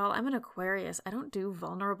end. Y'all, I'm an Aquarius. I don't do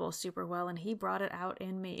vulnerable super well, and he brought it out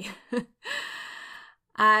in me.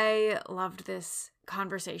 I loved this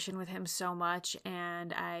conversation with him so much,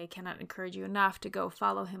 and I cannot encourage you enough to go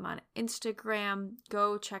follow him on Instagram.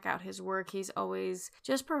 Go check out his work. He's always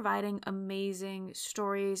just providing amazing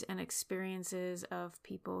stories and experiences of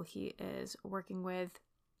people he is working with.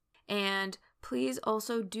 And please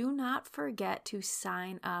also do not forget to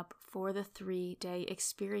sign up for the 3-day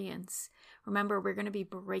experience. Remember, we're going to be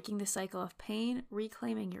breaking the cycle of pain,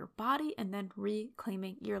 reclaiming your body, and then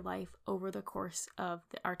reclaiming your life over the course of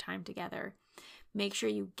our time together. Make sure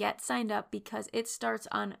you get signed up because it starts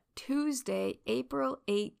on Tuesday, April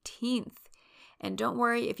 18th. And don't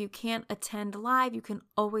worry, if you can't attend live, you can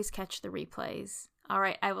always catch the replays. All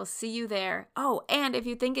right, I will see you there. Oh, and if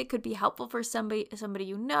you think it could be helpful for somebody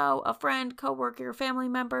you know, a friend, coworker, family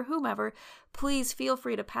member, whomever, please feel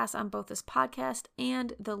free to pass on both this podcast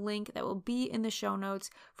and the link that will be in the show notes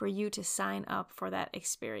for you to sign up for that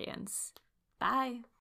experience. Bye.